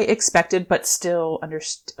I expected, but still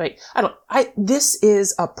understood. Like, this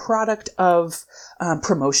is a product of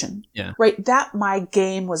promotion, right? That my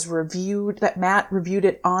game was reviewed, that Matt reviewed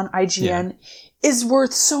it on IGN is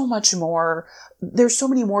worth so much more. There's so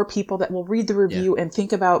many more people that will read the review and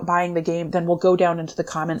think about buying the game than will go down into the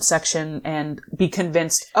comment section and be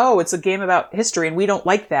convinced, oh, it's a game about history and we don't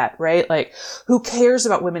like that, right? Like, who cares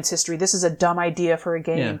about women's history? This is a dumb idea for a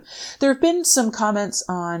game. Yeah. There have been some comments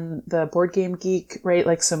on the Board Game Geek, right?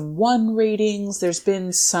 Like some 1 ratings. There's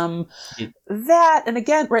been some that, and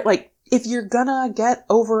again, right? Like, if you're gonna get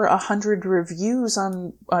over 100 reviews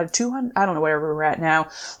on 200, I don't know, whatever we're at now,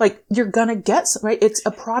 like, you're gonna get, right? It's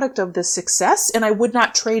a product of the success, and I would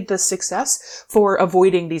not trade the success for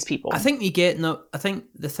avoiding these people. I think I think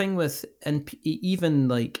the thing with, and even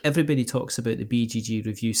like everybody talks about the BGG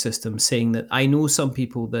review system, saying that I know some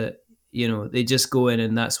people that, you know, they just go in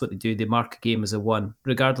and that's what they do. They mark a game as a 1,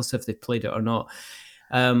 regardless if they've played it or not.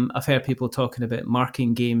 I've heard people talking about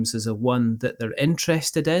marking games as a 1 that they're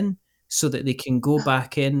interested in, so that they can go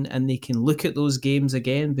back in and they can look at those games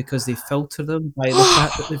again, because they filter them by the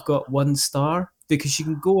fact that they've got 1 star. Because you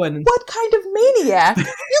can go in and... What kind of maniac? You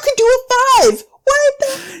can do a 5!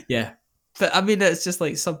 What? Yeah. But I mean, it's just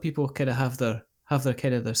like some people kind of have their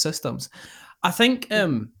kind of their systems. I think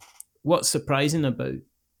what's surprising about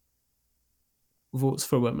Votes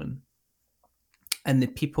for Women, and the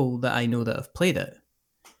people that I know that have played it,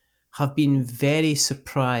 have been very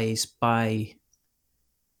surprised by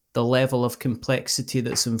the level of complexity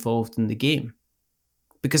that's involved in the game.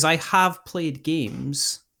 Because I have played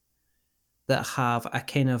games that have a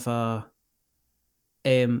kind of a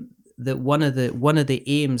that one of the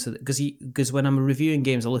aims, because when I'm reviewing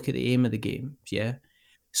games, I look at the aim of the game. Yeah.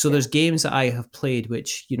 So there's games that I have played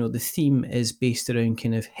which, you know, the theme is based around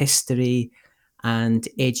kind of history and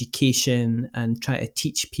education, and try to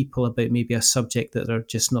teach people about maybe a subject that they're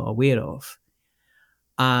just not aware of.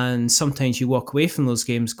 And sometimes you walk away from those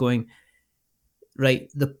games going,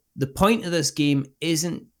 right, the point of this game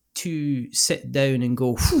isn't to sit down and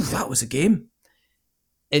go, whew, that was a game.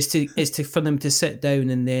 It's to for them to sit down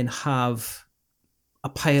and then have a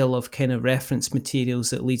pile of kind of reference materials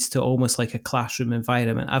that leads to almost like a classroom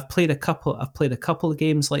environment. I've played a couple of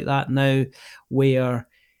games like that now, where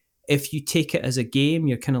if you take it as a game,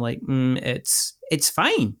 you're kind of like, it's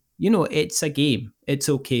fine. You know, it's a game. It's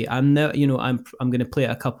okay. I'm going to play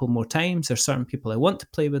it a couple more times. There's certain people I want to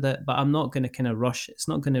play with it, but I'm not going to kind of rush. It's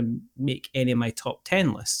not going to make any of my top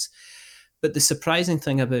 10 lists. But the surprising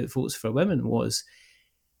thing about Votes for Women was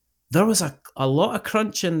there was a lot of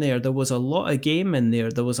crunch in there. There was a lot of game in there.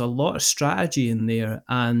 There was a lot of strategy in there.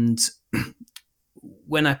 And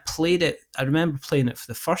when I played it, I remember playing it for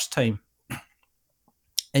the first time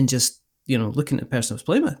and just, you know, looking at the person I was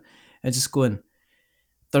playing with and just going,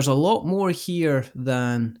 there's a lot more here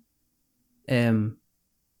than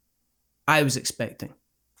I was expecting.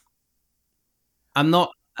 I'm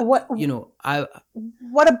not, what, you know,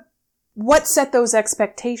 what set those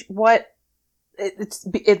expectations?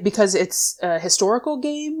 Because it's a historical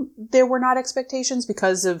game, there were not expectations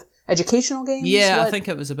because of educational games? Yeah, I think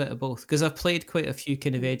it was a bit of both, because I've played quite a few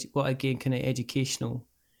kind of educational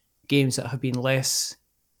games that have been less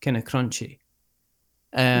kind of crunchy,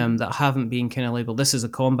 that haven't been kind of labeled, this is a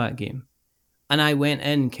combat game. And I went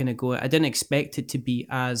in kind of going, I didn't expect it to be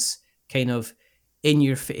as kind of in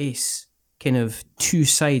your face, kind of two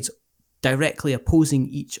sides directly opposing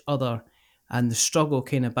each other, and the struggle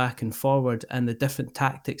kind of back and forward and the different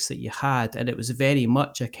tactics that you had. And it was very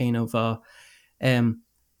much a kind of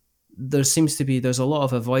there's a lot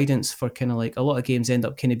of avoidance for kind of like, a lot of games end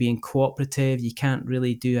up kind of being cooperative. You can't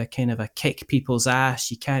really do a kind of a kick people's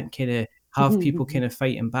ass. You can't kind of have people kind of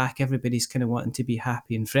fighting back. Everybody's kind of wanting to be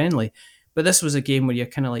happy and friendly. But this was a game where you're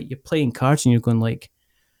kind of like, you're playing cards and you're going like,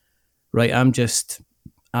 right, I'm just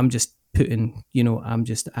putting, you know, I'm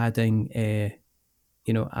just adding,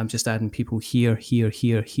 I'm just adding people here, here,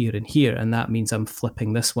 here, here, and here. And that means I'm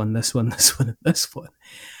flipping this one, this one, this one, and this one.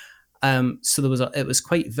 So it was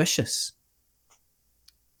quite vicious,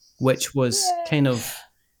 which kind of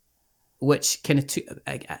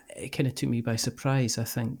took me by surprise, I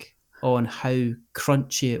think, on how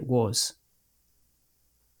crunchy it was.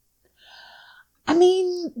 I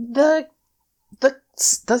mean, the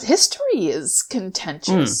history is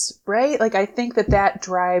contentious, right? Like, I think that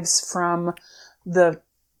drives from the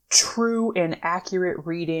true and accurate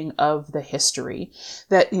reading of the history,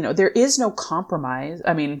 that, you know, there is no compromise.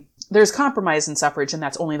 I mean, there's compromise in suffrage, and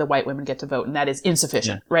that's only the white women get to vote, and that is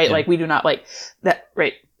insufficient, right? Yeah. Like, we do not like that,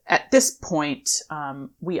 right? At this point,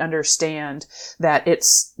 we understand that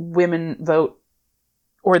it's women vote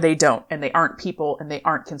or they don't, and they aren't people, and they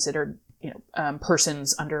aren't considered,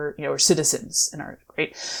 persons under, or citizens in our,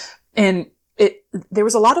 right? And there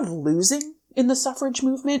was a lot of losing in the suffrage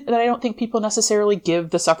movement that I don't think people necessarily give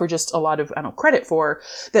the suffragists a lot of, credit for.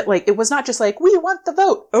 That, like, it was not just like, we want the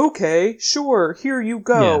vote. Okay, sure, here you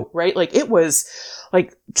go, right? Like, it was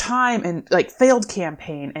like time and like failed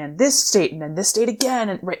campaign and this state and then this state again.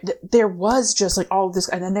 And right, there was just like all of this.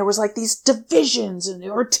 And then there was like these divisions and they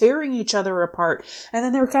were tearing each other apart. And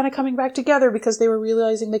then they were kind of coming back together because they were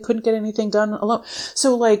realizing they couldn't get anything done alone.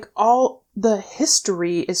 So like all the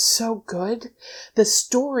history is so good. The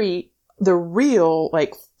story the real,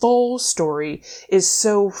 like, full story is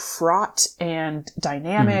so fraught and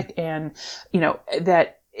dynamic and,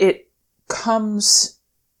 that it comes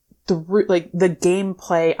through, like, the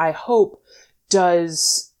gameplay, I hope,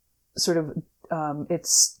 does sort of,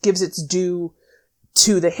 gives its due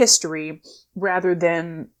to the history rather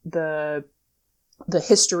than the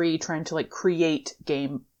history trying to, like, create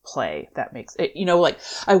gameplay. That makes it, like,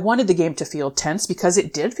 I wanted the game to feel tense because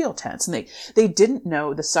it did feel tense, and they didn't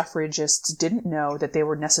know, the suffragists didn't know that they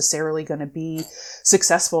were necessarily going to be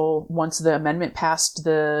successful once the amendment passed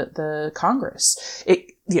the Congress.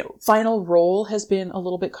 Final roll has been a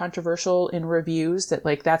little bit controversial in reviews, that,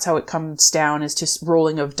 like, that's how it comes down, is just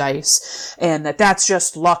rolling of dice, and that's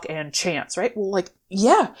just luck and chance, right? Well, like,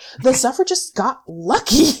 yeah, the suffragists got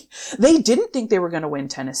lucky. They didn't think they were going to win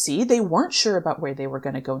Tennessee. They weren't sure about where they were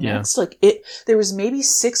going to go next. Like, there was maybe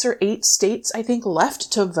 6 or 8 states, I think,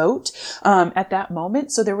 left to vote, at that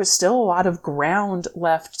moment. So there was still a lot of ground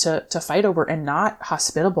left to fight over, and not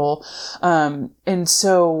hospitable. And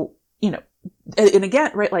so, and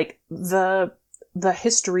again, right, like, the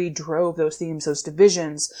history drove those themes, those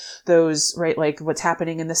divisions, those, right, like, what's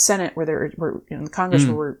happening in the Senate, where in Congress,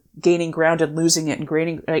 where we're gaining ground and losing it and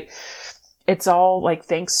gaining, like, it's all, like,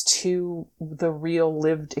 thanks to the real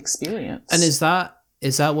lived experience. And is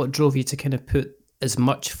that what drove you to kind of put as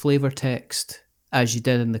much flavor text as you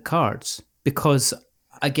did in the cards? Because,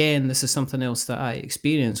 again, this is something else that I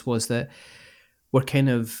experienced, was that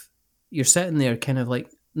you're sitting there kind of like,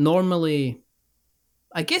 normally,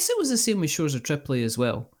 I guess it was the same with Shores of Tripoli as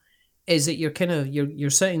well, is that you're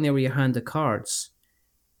sitting there with your hand of cards,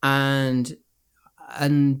 and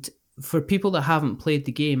for people that haven't played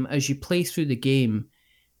the game, as you play through the game,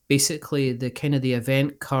 basically the kind of the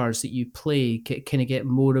event cards that you play kind of get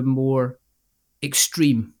more and more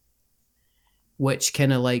extreme, which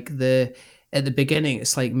kind of like at the beginning,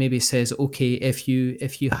 it's like maybe says, okay, if you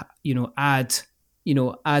add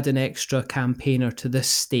an extra campaigner to this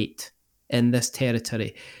state in this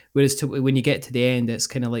territory, whereas when you get to the end, it's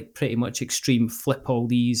kind of like pretty much extreme, flip all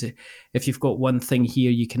these. If you've got one thing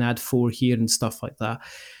here, you can add 4 here and stuff like that.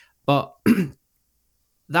 But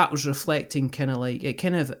that was reflecting kind of like,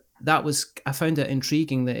 I found it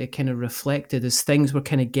intriguing that it kind of reflected as things were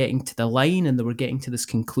kind of getting to the line, and they were getting to this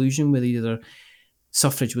conclusion whether either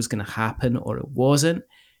suffrage was going to happen or it wasn't,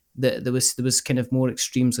 that there was kind of more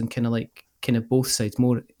extremes on kind of both sides.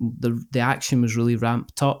 More, the action was really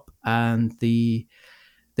ramped up, and the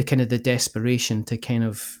kind of the desperation to kind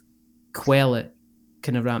of quell it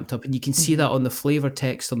kind of ramped up. And you can see that on the flavor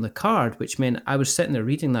text on the card, which meant I was sitting there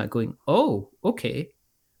reading that going, oh, okay.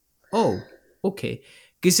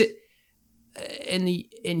 Because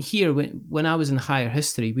in here, when I was in higher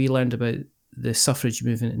history, we learned about the suffrage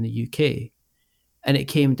movement in the UK, and it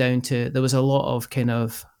came down to, there was a lot of kind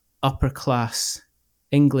of upper class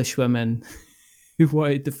English women who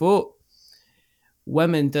wanted to vote.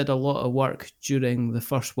 Women did a lot of work during the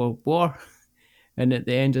First World War, and at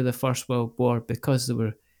the end of the First World War, because they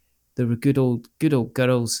were good old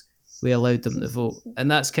girls, we allowed them to vote. And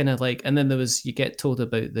that's kind of like, and then you get told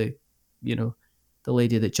about the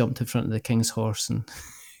lady that jumped in front of the king's horse and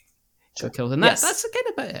got killed. And that's kind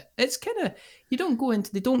of about it. It's kind of, they don't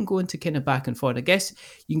go into kind of back and forth. I guess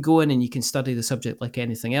you can go in and you can study the subject like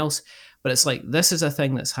anything else, but it's like, this is a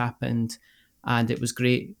thing that's happened and it was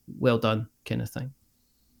great, well done kind of thing.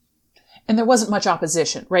 And there wasn't much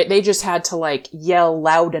opposition, right? They just had to, like, yell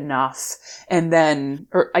loud enough, and then,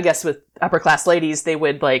 or I guess with upper class ladies, they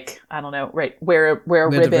would, like, I don't know, right, wear a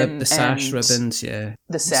ribbon, the sash ribbons, yeah,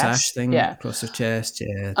 the sash thing, across their chest,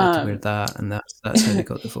 yeah, they had to wear that, and that's how they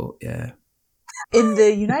got the vote, yeah. In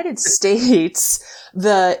the United States,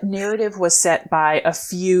 the narrative was set by a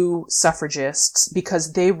few suffragists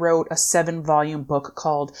because they wrote a 7-volume book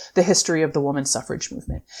called The History of the Woman Suffrage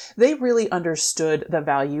Movement. They really understood the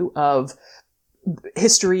value of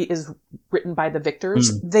history is written by the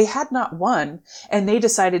victors. They had not won, and they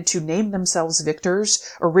decided to name themselves victors,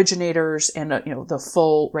 originators, and the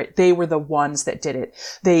full, right, they were the ones that did it.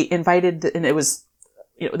 They invited, and it was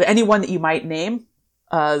anyone that you might name,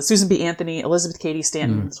 Susan B. Anthony, Elizabeth Cady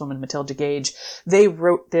Stanton, this woman, Matilda Gage, they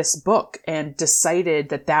wrote this book and decided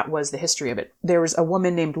that was the history of it. There was a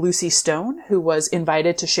woman named Lucy Stone who was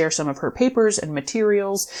invited to share some of her papers and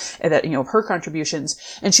materials and that, her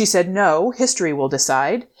contributions. And she said, no, history will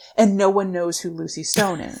decide. And no one knows who Lucy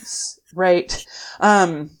Stone is, right?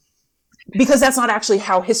 Because that's not actually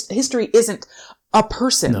how history isn't a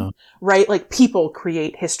person, No. right? Like people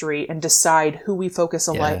create history and decide who we focus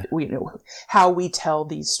on, how we tell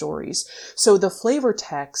these stories. So the flavor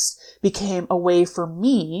text became a way for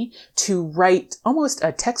me to write almost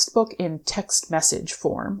a textbook in text message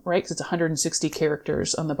form, right? Because it's 160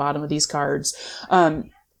 characters on the bottom of these cards.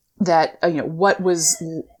 That, what was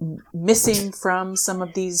missing from some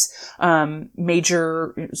of these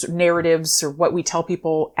major narratives, or what we tell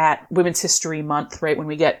people at Women's History Month, right? When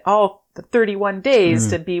we get all the 31 days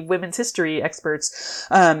to be women's history experts,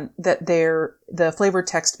 that the flavor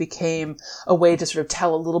text became a way to sort of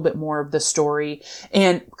tell a little bit more of the story,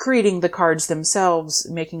 and creating the cards themselves,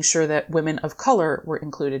 making sure that women of color were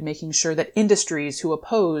included, making sure that industries who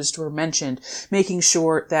opposed were mentioned, making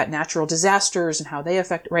sure that natural disasters and how they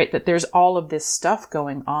affect, right, that there's all of this stuff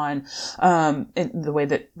going on, in the way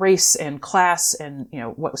that race and class and,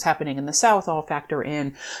 what was happening in the South all factor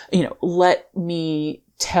in, let me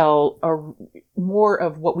tell more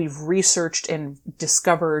of what we've researched and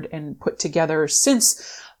discovered and put together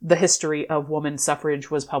since the history of women's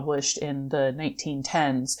suffrage was published in the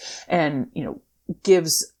 1910s, and,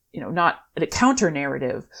 gives, not a counter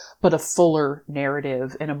narrative, but a fuller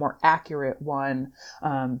narrative and a more accurate one,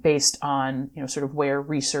 based on, sort of where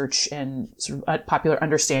research and sort of popular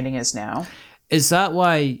understanding is now. Is that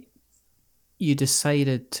why you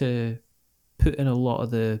decided to put in a lot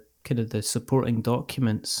of the kind of the supporting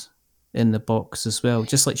documents in the box as well?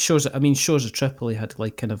 Just like Shores of Tripoli had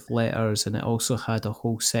like kind of letters, and it also had a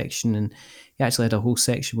whole section, and he actually had a whole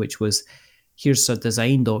section which was, here's a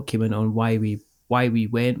design document on why we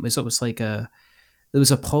went. It was almost like there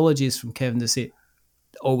was apologies from Kevin to say,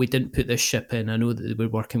 oh, we didn't put this ship in. I know that they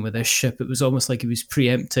were working with this ship. It was almost like he was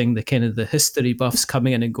preempting the kind of the history buffs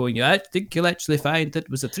coming in and going, I think you'll actually find it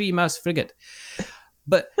was a 3-mast frigate.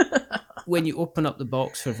 But when you open up the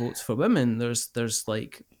box for Votes for Women, there's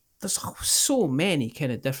so many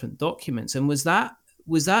kind of different documents. And was that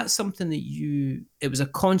something that it was a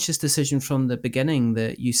conscious decision from the beginning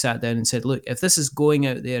that you sat down and said, look, if this is going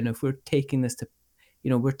out there, and if we're taking this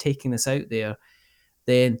out there,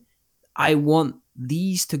 then I want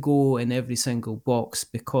these to go in every single box,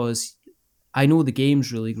 because I know the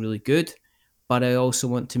game's really, really good, but I also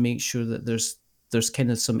want to make sure that there's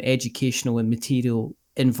kind of some educational and material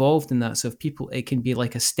involved in that. So if people, it can be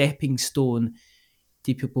like a stepping stone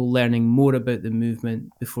to people learning more about the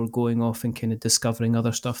movement before going off and kind of discovering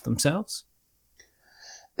other stuff themselves.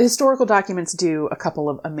 The historical documents do a couple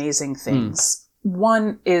of amazing things.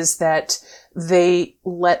 One is that they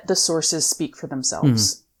let the sources speak for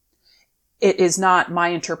themselves. It is not my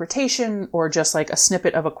interpretation or just like a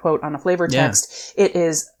snippet of a quote on a flavor text. It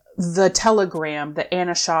is the telegram that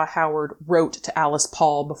Anna Shaw Howard wrote to Alice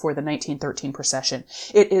Paul before the 1913 procession.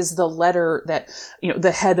 It is the letter that,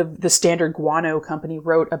 the head of the Standard Guano Company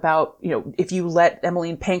wrote about, if you let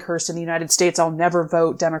Emmeline Pankhurst in the United States, I'll never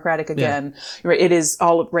vote Democratic again. Yeah. Right. It is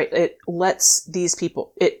all right. It lets these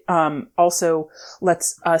people, it also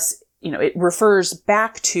lets us, it refers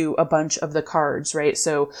back to a bunch of the cards, right?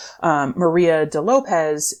 So, Maria de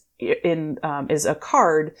Lopez is a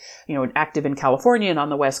card, active in California and on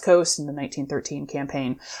the West Coast in the 1913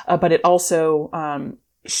 campaign. But it also,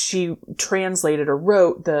 she translated or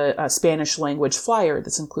wrote the Spanish language flyer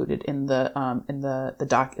that's included in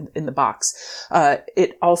the box.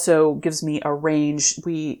 It also gives me a range.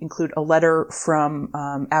 We include a letter from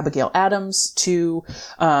Abigail Adams to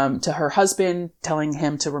her husband, telling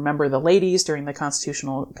him to remember the ladies during the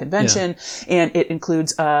Constitutional Convention, and it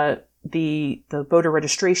includes the voter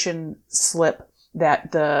registration slip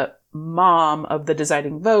that the mom of the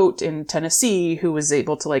deciding vote in Tennessee, who was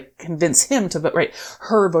able to convince him to vote, right,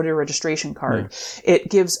 her voter registration card. Yeah. It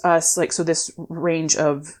gives us so this range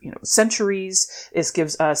of, centuries. This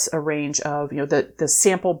gives us a range of, the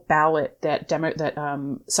sample ballot that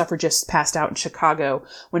suffragists passed out in Chicago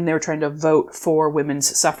when they were trying to vote for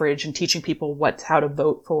women's suffrage and teaching people how to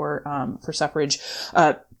vote for suffrage.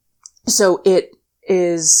 So it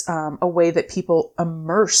is a way that people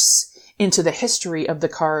immerse into the history of the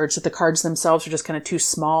cards, that the cards themselves are just kind of too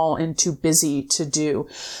small and too busy to do.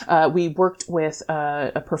 We worked with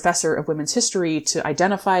a professor of women's history to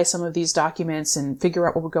identify some of these documents and figure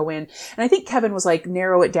out what would go in. And I think Kevin was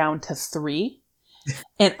narrow it down to 3.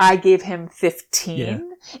 And I gave him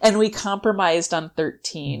 15, and we compromised on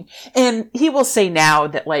 13. And he will say now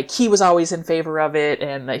that he was always in favor of it,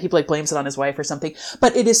 and that he blames it on his wife or something.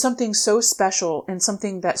 But it is something so special and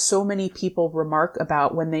something that so many people remark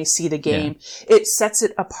about when they see the game. Yeah. It sets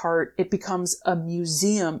it apart. It becomes a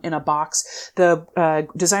museum in a box. The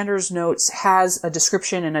designer's notes has a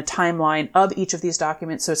description and a timeline of each of these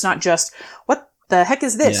documents. So it's not just what the heck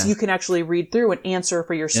is this? Yeah. You can actually read through and answer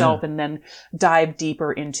for yourself, and then dive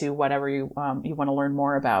deeper into whatever you want to learn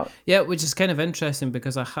more about. Yeah, which is kind of interesting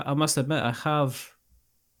because I must admit I have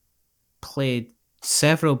played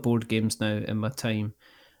several board games now in my time,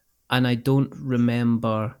 and I don't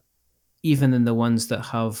remember, even in the ones that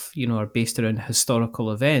have, are based around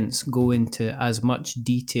historical events, go into as much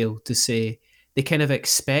detail to say they kind of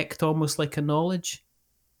expect almost like a knowledge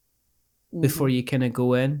before you kind of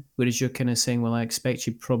go in, whereas you're kind of saying, well, I expect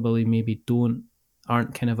you probably maybe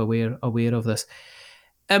aren't kind of aware of this.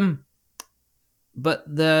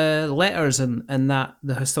 But the letters and that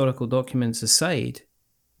the historical documents aside,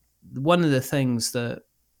 one of the things that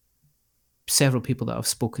several people that I've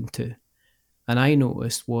spoken to and I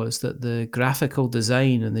noticed was that the graphical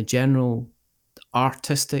design and the general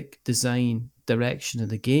artistic design direction of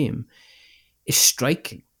the game is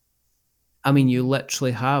striking. I mean, you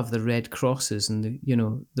literally have the red crosses and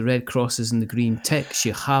the red crosses and the green ticks.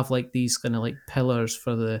 You have like these kind of like pillars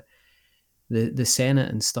for the Senate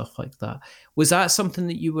and stuff like that. Was that something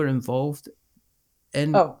that you were involved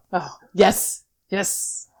in? Oh, yes. Yeah.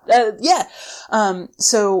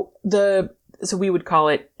 So we would call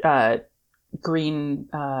it green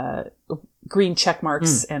check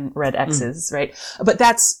marks and red X's, right? But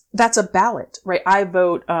that's a ballot, right? I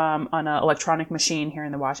vote on an electronic machine here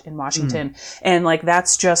in Washington, and like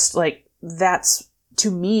that's to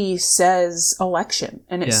me says election,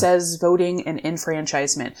 and it says voting and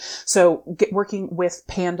enfranchisement. So working with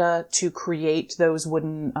Panda to create those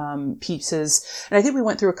wooden pieces, and I think we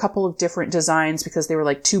went through a couple of different designs because they were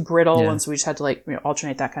like too brittle, and so we just had to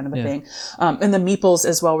alternate that kind of a thing. And the meeples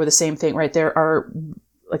as well were the same thing, right? There are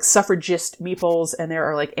like suffragist meeples, and there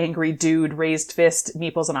are like angry dude raised fist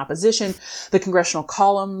meeples in opposition. The congressional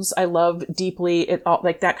columns I love deeply. It all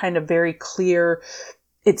like that kind of very clear.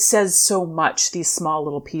 It says so much, these small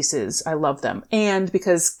little pieces. I love them. And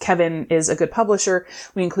because Kevin is a good publisher,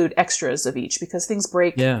 we include extras of each because things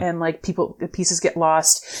break and like pieces get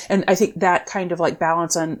lost. And I think that kind of like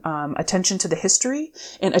balance on attention to the history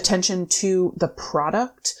and attention to the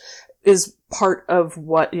product is part of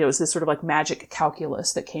what, is this sort of like magic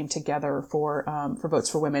calculus that came together for Votes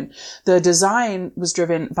for Women. The design was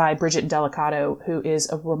driven by Bridget Delicato, who is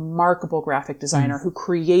a remarkable graphic designer who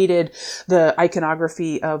created the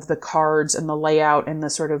iconography of the cards and the layout and the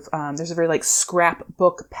sort of, there's a very like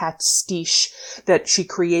scrapbook pastiche that she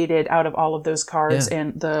created out of all of those cards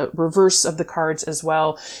and the reverse of the cards as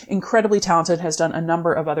well. Incredibly talented, has done a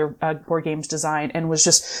number of other board games design and was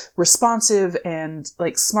just responsive and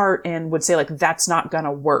like smart and would say like, that's not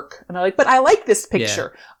gonna work. And I'm like, but I like this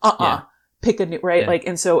picture. Pick a new, right? Like,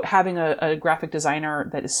 and so having a graphic designer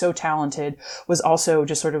that is so talented was also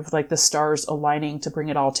just sort of like the stars aligning to bring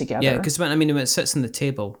it all together. Yeah, because when it sits on the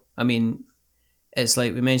table, I mean, it's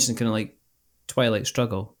like we mentioned kind of like Twilight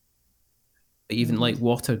Struggle, but even like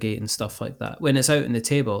Watergate and stuff like that. When it's out on the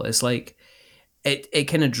table, it's like, it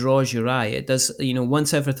kind of draws your eye. It does,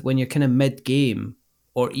 when you're kind of mid-game,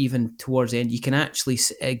 or even towards the end, you can actually,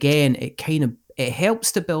 again, it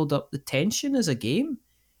helps to build up the tension as a game.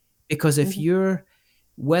 Because if you're,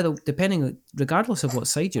 regardless of what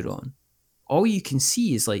side you're on, all you can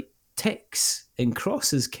see is like ticks and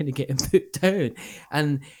crosses kind of getting put down.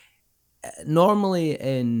 And normally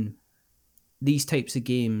in these types of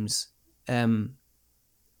games, you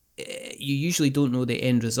usually don't know the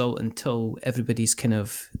end result until everybody's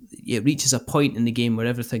it reaches a point in the game where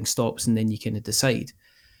everything stops and then you kind of decide.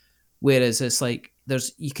 Whereas it's like,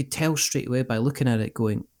 you could tell straight away by looking at it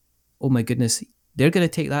going, oh my goodness, they're going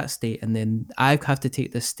to take that state and then I have to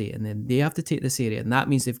take this state and then they have to take this area and that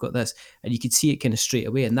means they've got this. And you could see it kind of straight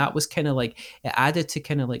away. And that was kind of like, it added to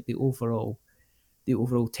kind of like the overall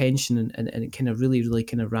tension and it kind of really, really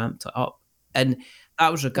kind of ramped it up. And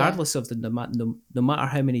that was regardless of no matter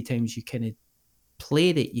how many times you kind of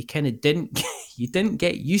played it, you kind of didn't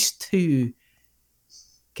get used to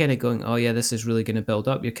kind of going, oh yeah, this is really going to build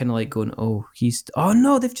up. You're kind of like going, oh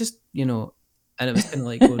no, they've just, and it was kind of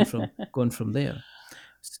like going from there.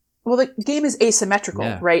 Well, the game is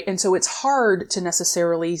asymmetrical, right? And so it's hard to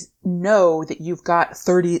necessarily know that you've got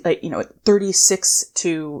 36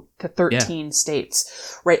 to 13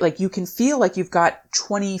 states, right? Like you can feel like you've got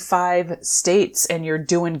 25 states and you're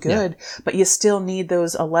doing good, but you still need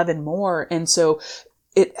those 11 more. And so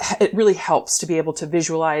it really helps to be able to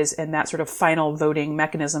visualize and that sort of final voting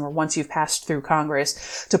mechanism, or once you've passed through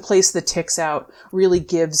Congress, to place the ticks out really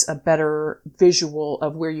gives a better visual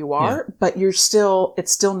of where you are, but it's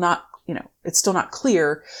still not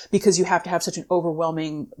clear because you have to have such an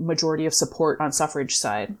overwhelming majority of support on suffrage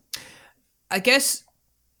side. I guess,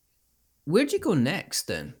 where'd you go next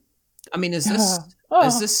then? I mean, is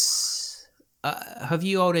this have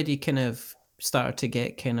you already kind of started to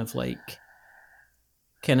get kind of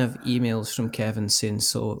emails from Kevin saying,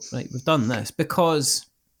 so, right, we've done this because,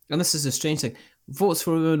 and this is a strange thing, Votes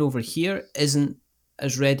for Women over here isn't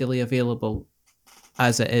as readily available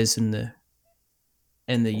as it is in the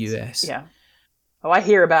US. Yeah. Oh, I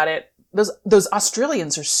hear about it. Those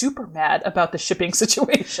Australians are super mad about the shipping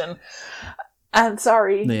situation. I'm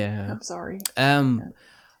sorry. Yeah. I'm sorry.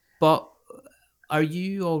 But are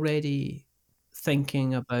you already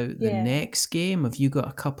thinking about the next game? Have you got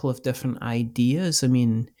a couple of different ideas? I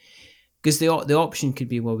mean, because the option could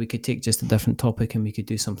be, well, we could take just a different topic and we could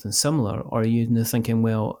do something similar. Or are you thinking,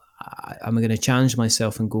 well, I'm going to challenge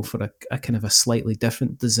myself and go for a kind of a slightly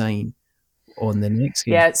different design on the next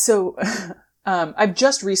game? Yeah, so I've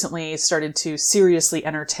just recently started to seriously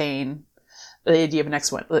entertain the idea of a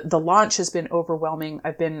next one. The launch has been overwhelming.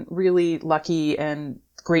 I've been really lucky and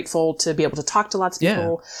grateful to be able to talk to lots of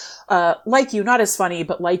people like you, not as funny,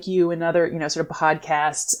 but like you and other, sort of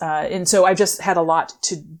podcasts. And so I've just had a lot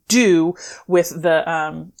to do with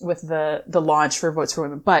the launch for Votes for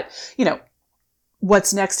Women. But,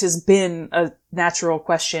 what's next has been a natural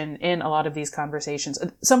question in a lot of these conversations.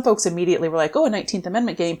 Some folks immediately were like, oh, a 19th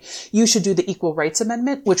Amendment game, you should do the Equal Rights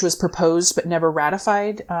Amendment, which was proposed but never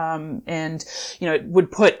ratified. And, it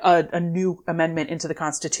would put a new amendment into the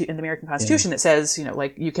American Constitution that says,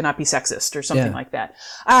 you cannot be sexist or something like that.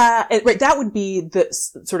 Right. That would be the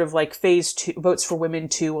sort of like phase 2, Votes for Women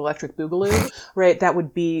 2 Electric Boogaloo, right? That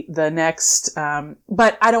would be the next,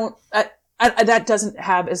 but that doesn't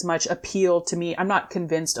have as much appeal to me. I'm not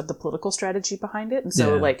convinced of the political strategy behind it. And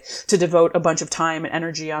so to devote a bunch of time and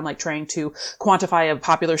energy on trying to quantify a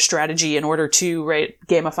popular strategy in order to,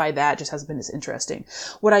 gamify that just hasn't been as interesting.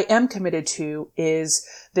 What I am committed to is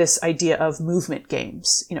this idea of movement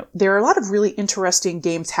games. There are a lot of really interesting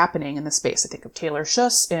games happening in the space. I think of Taylor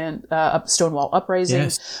Schuss and Stonewall Uprising,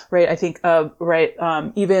 right? I think of,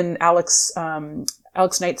 even Alex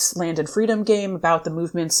Knight's Land and Freedom game about the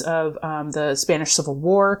movements of the Spanish Civil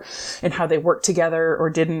War and how they worked together or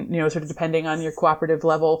didn't, sort of depending on your cooperative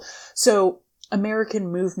level. So American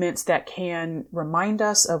movements that can remind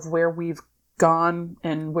us of where we've gone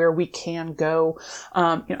and where we can go.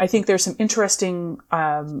 I think there's some interesting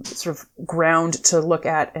sort of ground to look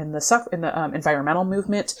at in the environmental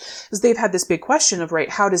movement, because they've had this big question of,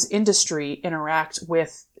 how does industry interact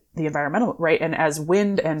with the environmental, right? And as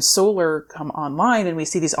wind and solar come online and we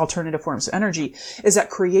see these alternative forms of energy, is that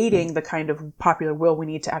creating the kind of popular will we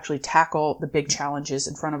need to actually tackle the big challenges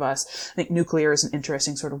in front of us? I think nuclear is an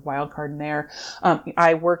interesting sort of wild card in there.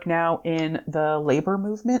 I work now in the labor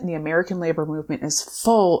movement, and the American labor movement is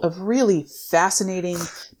full of really fascinating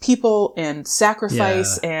people and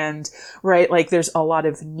sacrifice and, there's a lot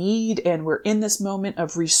of need, and we're in this moment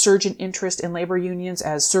of resurgent interest in labor unions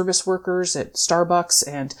as service workers at Starbucks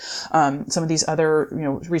and some of these other,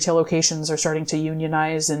 retail locations are starting to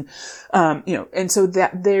unionize and so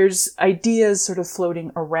that there's ideas sort of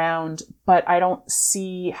floating around, but I don't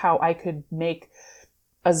see how I could make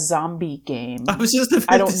a zombie game. I was just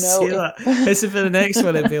about to say that. It's for the next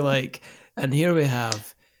one, it'd be like, and here we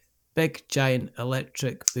have big, giant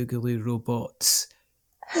electric boogaloo robots,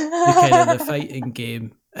 the fighting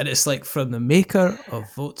game. And it's from the maker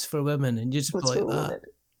of Votes for Women, and you just go like that.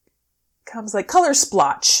 Comes color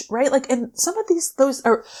splotch, right? And some of those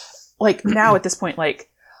are now at this point,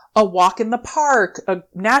 a walk in the park, a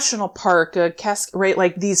national park, a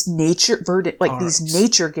right? These nature these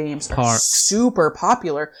nature games are super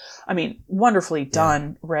popular. I mean, wonderfully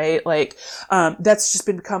done, right? That's just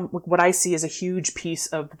become what I see as a huge piece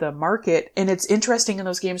of the market. And it's interesting, and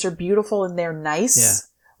those games are beautiful and they're nice,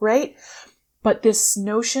 right? But this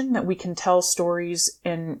notion that we can tell stories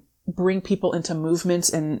and bring people into movements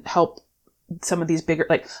and help some of these bigger,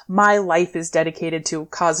 my life is dedicated to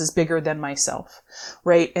causes bigger than myself,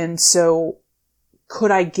 right? And so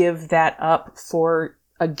could I give that up for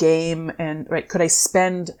a game? And could I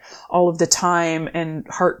spend all of the time and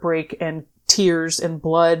heartbreak and tears and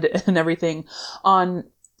blood and everything on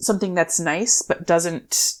something that's nice, but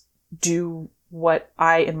doesn't do what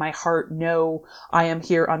I, in my heart, know I am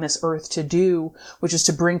here on this earth to do, which is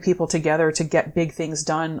to bring people together to get big things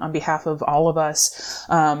done on behalf of all of us.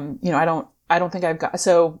 I don't think I've got,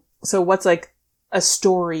 so what's a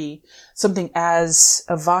story, something as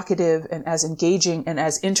evocative and as engaging and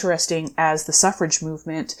as interesting as the suffrage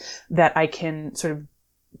movement that I can sort of,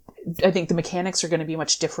 I think the mechanics are going to be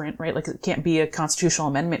much different, right? It can't be a constitutional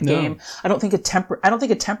amendment game. I don't think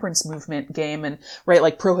a temperance movement game and,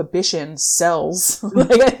 prohibition sells.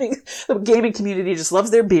 I think the gaming community just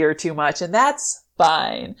loves their beer too much, and that's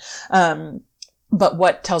fine. but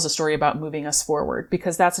what tells a story about moving us forward,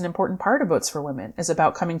 because that's an important part of Votes for Women, is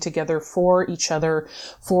about coming together for each other,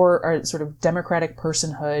 for our sort of democratic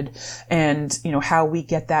personhood, and, you know, how we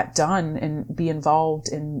get that done and be involved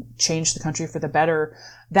and change the country for the better.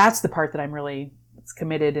 That's the part that I'm really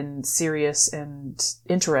committed and serious and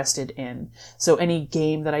interested in. So any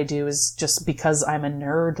game that I do is just because I'm a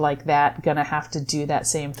nerd like that, gonna have to do that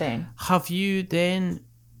same thing. Have you then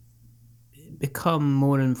become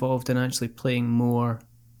more involved in actually playing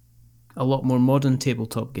a lot more modern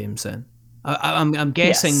tabletop games then? I'm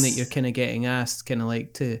guessing Yes. that you're kind of getting asked kind of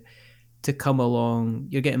like to come along.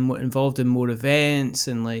 You're getting more involved in more events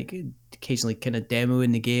and like occasionally kind of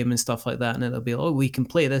demoing the game and stuff like that. And it'll be, oh, we can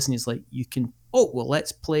play this. And it's like, you can, oh, well,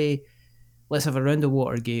 let's have a round of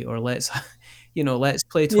Watergate, or let's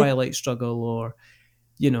play Twilight Struggle, or,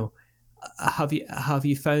 you know, have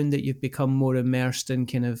you found that you've become more immersed in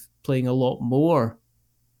kind of playing a lot more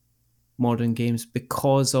modern games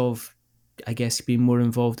because of, I guess, being more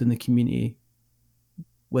involved in the community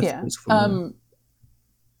with Votes for Women?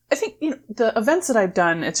 I think, you know, the events that I've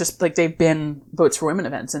done, it's just like they've been Votes for Women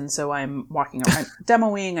events. And so I'm walking around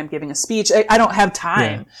demoing, I'm giving a speech. I don't have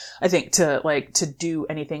time, I think, to do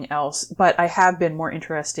anything else, but I have been more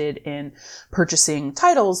interested in purchasing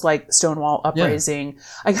titles like Stonewall Uprising.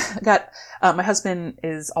 I got, my husband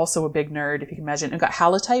is also a big nerd, if you can imagine, and got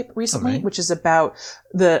Holotype recently, which is about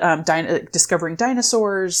the discovering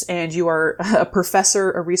dinosaurs, and you are a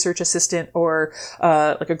professor, a research assistant, or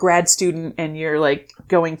like a grad student, and you're like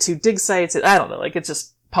going to dig sites. I don't know, like it's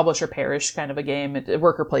just publish or perish kind of a game,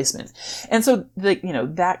 worker placement. And so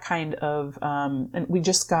that kind of, and we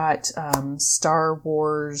just got Star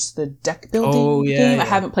Wars, the deck building game. I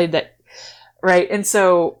haven't played that. Right. And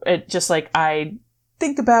so it just like, I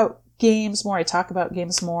think about games more, I talk about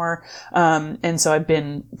games more. And so I've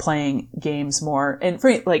been playing games more, and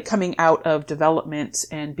for like coming out of development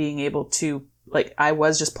and being able to, like, I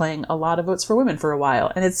was just playing a lot of Votes for Women for a while,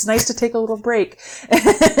 and it's nice to take a little break.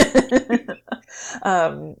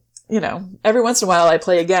 Every once in a while I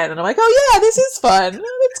play again, and I'm like, oh yeah, this is fun.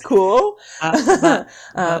 That's cool. But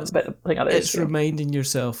like it's reminding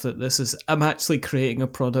yourself that I'm actually creating a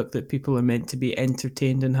product that people are meant to be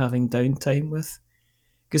entertained and having downtime with.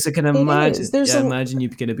 Because I can imagine you're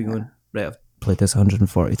going to be going, right, I've played this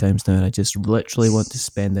 140 times now, and I just literally want to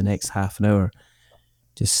spend the next half an hour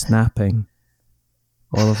just snapping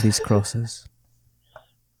all of these crosses.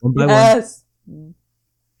 One by one.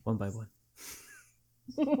 One by one.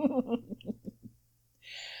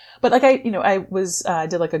 But like I was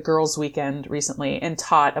did like a girls' weekend recently and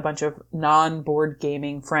taught a bunch of non-board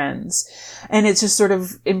gaming friends, and it's just sort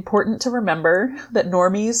of important to remember that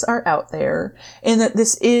normies are out there, and that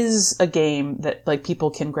this is a game that like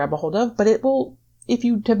people can grab a hold of, but it will. If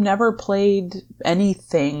you have never played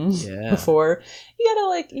anything before, you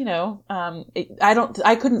gotta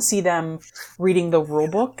I couldn't see them reading the rule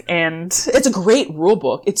book, and it's a great rule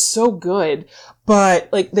book. It's so good, but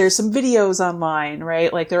like there's some videos online,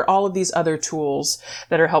 right? Like there are all of these other tools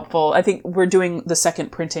that are helpful. I think we're doing the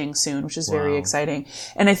second printing soon, which is very exciting.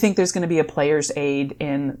 And I think there's going to be a player's aid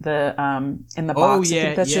in the box. I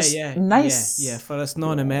think that's just nice. Yeah. For us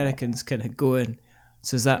non-Americans kind of going,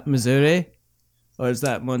 so is that Missouri? Or is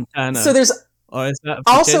that Montana? So there's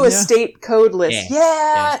also a state code list.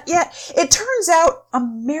 Yeah. It turns out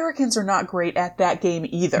Americans are not great at that game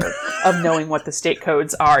either, of knowing what the state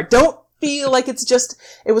codes are. Don't feel like it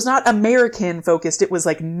was not American focused. It was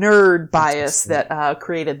like nerd bias that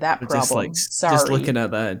created that problem. Sorry. Just looking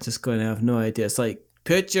at that and just going, I have no idea. It's like,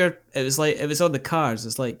 it was on the cards.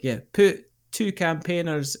 It's like, put 2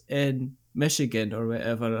 campaigners in Michigan or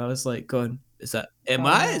whatever. And I was like going, is that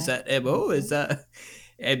MI? Is that MO? Is that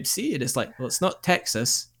MC? And it's like, well, it's not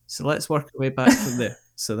Texas, so let's work our way back from there.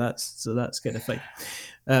 So that's kind of fine.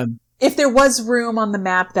 If there was room on the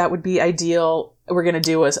map, that would be ideal. We're going to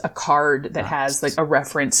do a card that has like a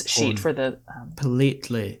reference sheet for the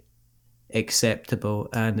completely acceptable,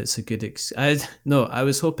 and it's a good. I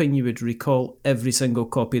was hoping you would recall every single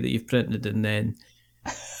copy that you've printed, and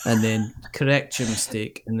then correct your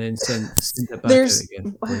mistake, and then send it back out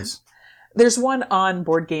again, please. There's one on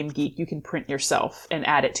Board Game Geek you can print yourself and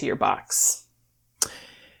add it to your box.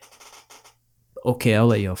 Okay, I'll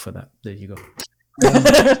let you off for that. There you go.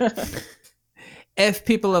 If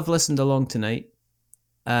people have listened along tonight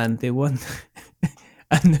and they want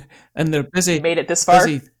and they're busy, you made it this far,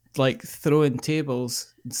 busy like throwing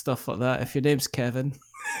tables and stuff like that. If your name's Kevin,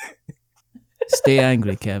 stay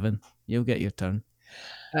angry, Kevin. You'll get your turn.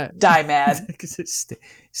 Die mad.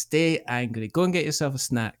 Stay angry. Go and get yourself a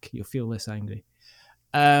snack. You'll feel less angry.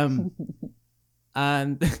 And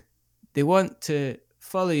they want to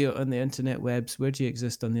follow you on the internet webs. Where do you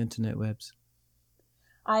exist on the internet webs?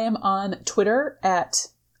 I am on Twitter at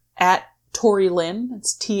Tory Lynn.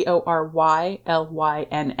 It's TORYLYNN.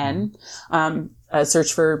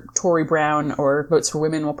 Search for Tory Brown or Votes for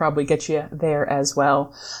Women will probably get you there as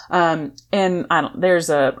well. And there's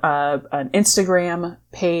an Instagram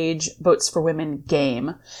page, Votes for Women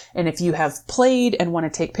Game. And if you have played and want to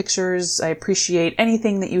take pictures, I appreciate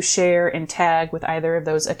anything that you share and tag with either of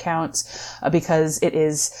those accounts, because it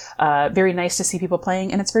is very nice to see people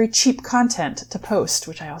playing, and it's very cheap content to post,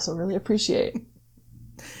 which I also really appreciate.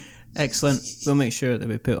 Excellent. We'll make sure that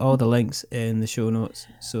we put all the links in the show notes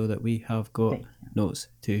so that we have got notes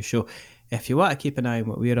to show. If you want to keep an eye on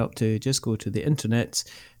what we're up to, just go to the internet,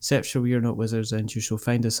 search for We're Not Wizards, and you shall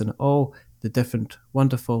find us in all the different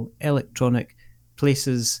wonderful electronic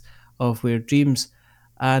places of where dreams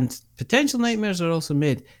and potential nightmares are also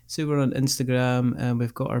made. So we're on Instagram, and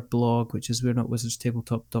we've got our blog, which is we're not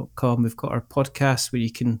wizardstabletop.com. We've got our podcast where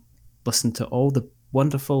you can listen to all the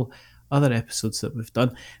wonderful other episodes that we've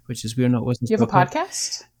done, which is We're Not Wizards. Do you have a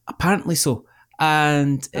podcast? Apparently so.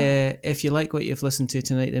 And if you like what you've listened to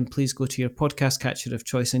tonight, then please go to your podcast catcher of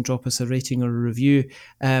choice and drop us a rating or a review.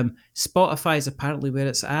 Spotify is apparently where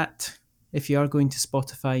it's at. If you are going to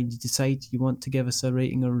Spotify and you decide you want to give us a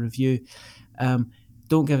rating or a review,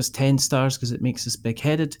 don't give us 10 stars because it makes us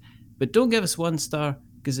big-headed, but don't give us 1 star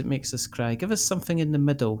because it makes us cry. Give us something in the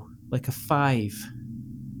middle, like a 5,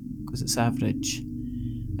 because it's average.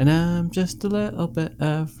 And I'm just a little bit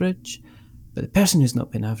average. But the person who's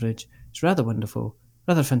not been average is rather wonderful,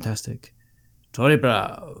 rather fantastic. Tory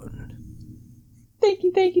Brown. Thank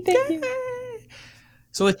you.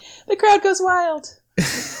 So the crowd goes wild.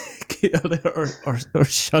 or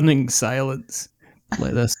shunning silence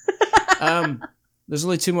like this. There's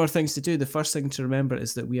only 2 more things to do. The first thing to remember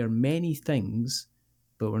is that we are many things,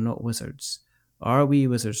 but we're not wizards. Are we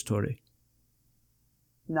wizards, Tory?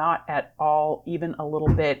 Not at all, even a little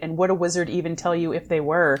bit. And would a wizard even tell you if they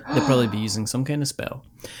were? They'd probably be using some kind of spell.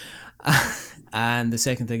 And the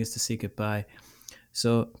second thing is to say goodbye.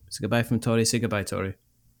 So it's a goodbye from Tory. Say goodbye, Tory.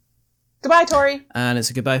 Goodbye, Tory. And it's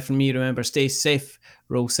a goodbye from me. Remember, stay safe,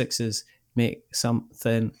 roll 6s, make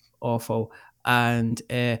something awful. And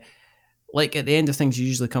like at the end of things, you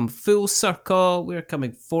usually come full circle. We're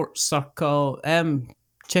coming fort circle.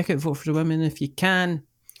 Check out Vote for the Women if you can.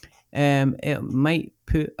 It might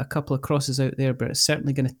put a couple of crosses out there, but it's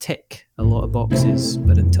certainly going to tick a lot of boxes.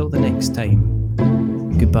 But until the next time,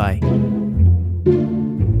 goodbye.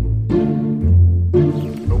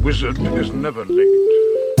 A wizard is never late.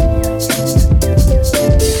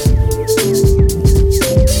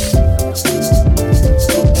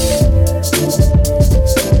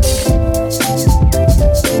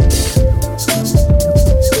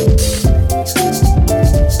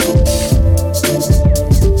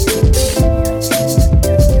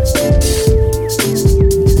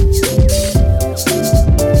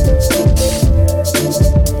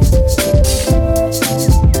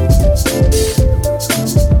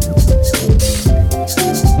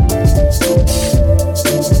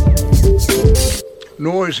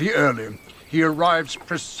 Nor is he early. He arrives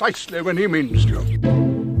precisely when he means to.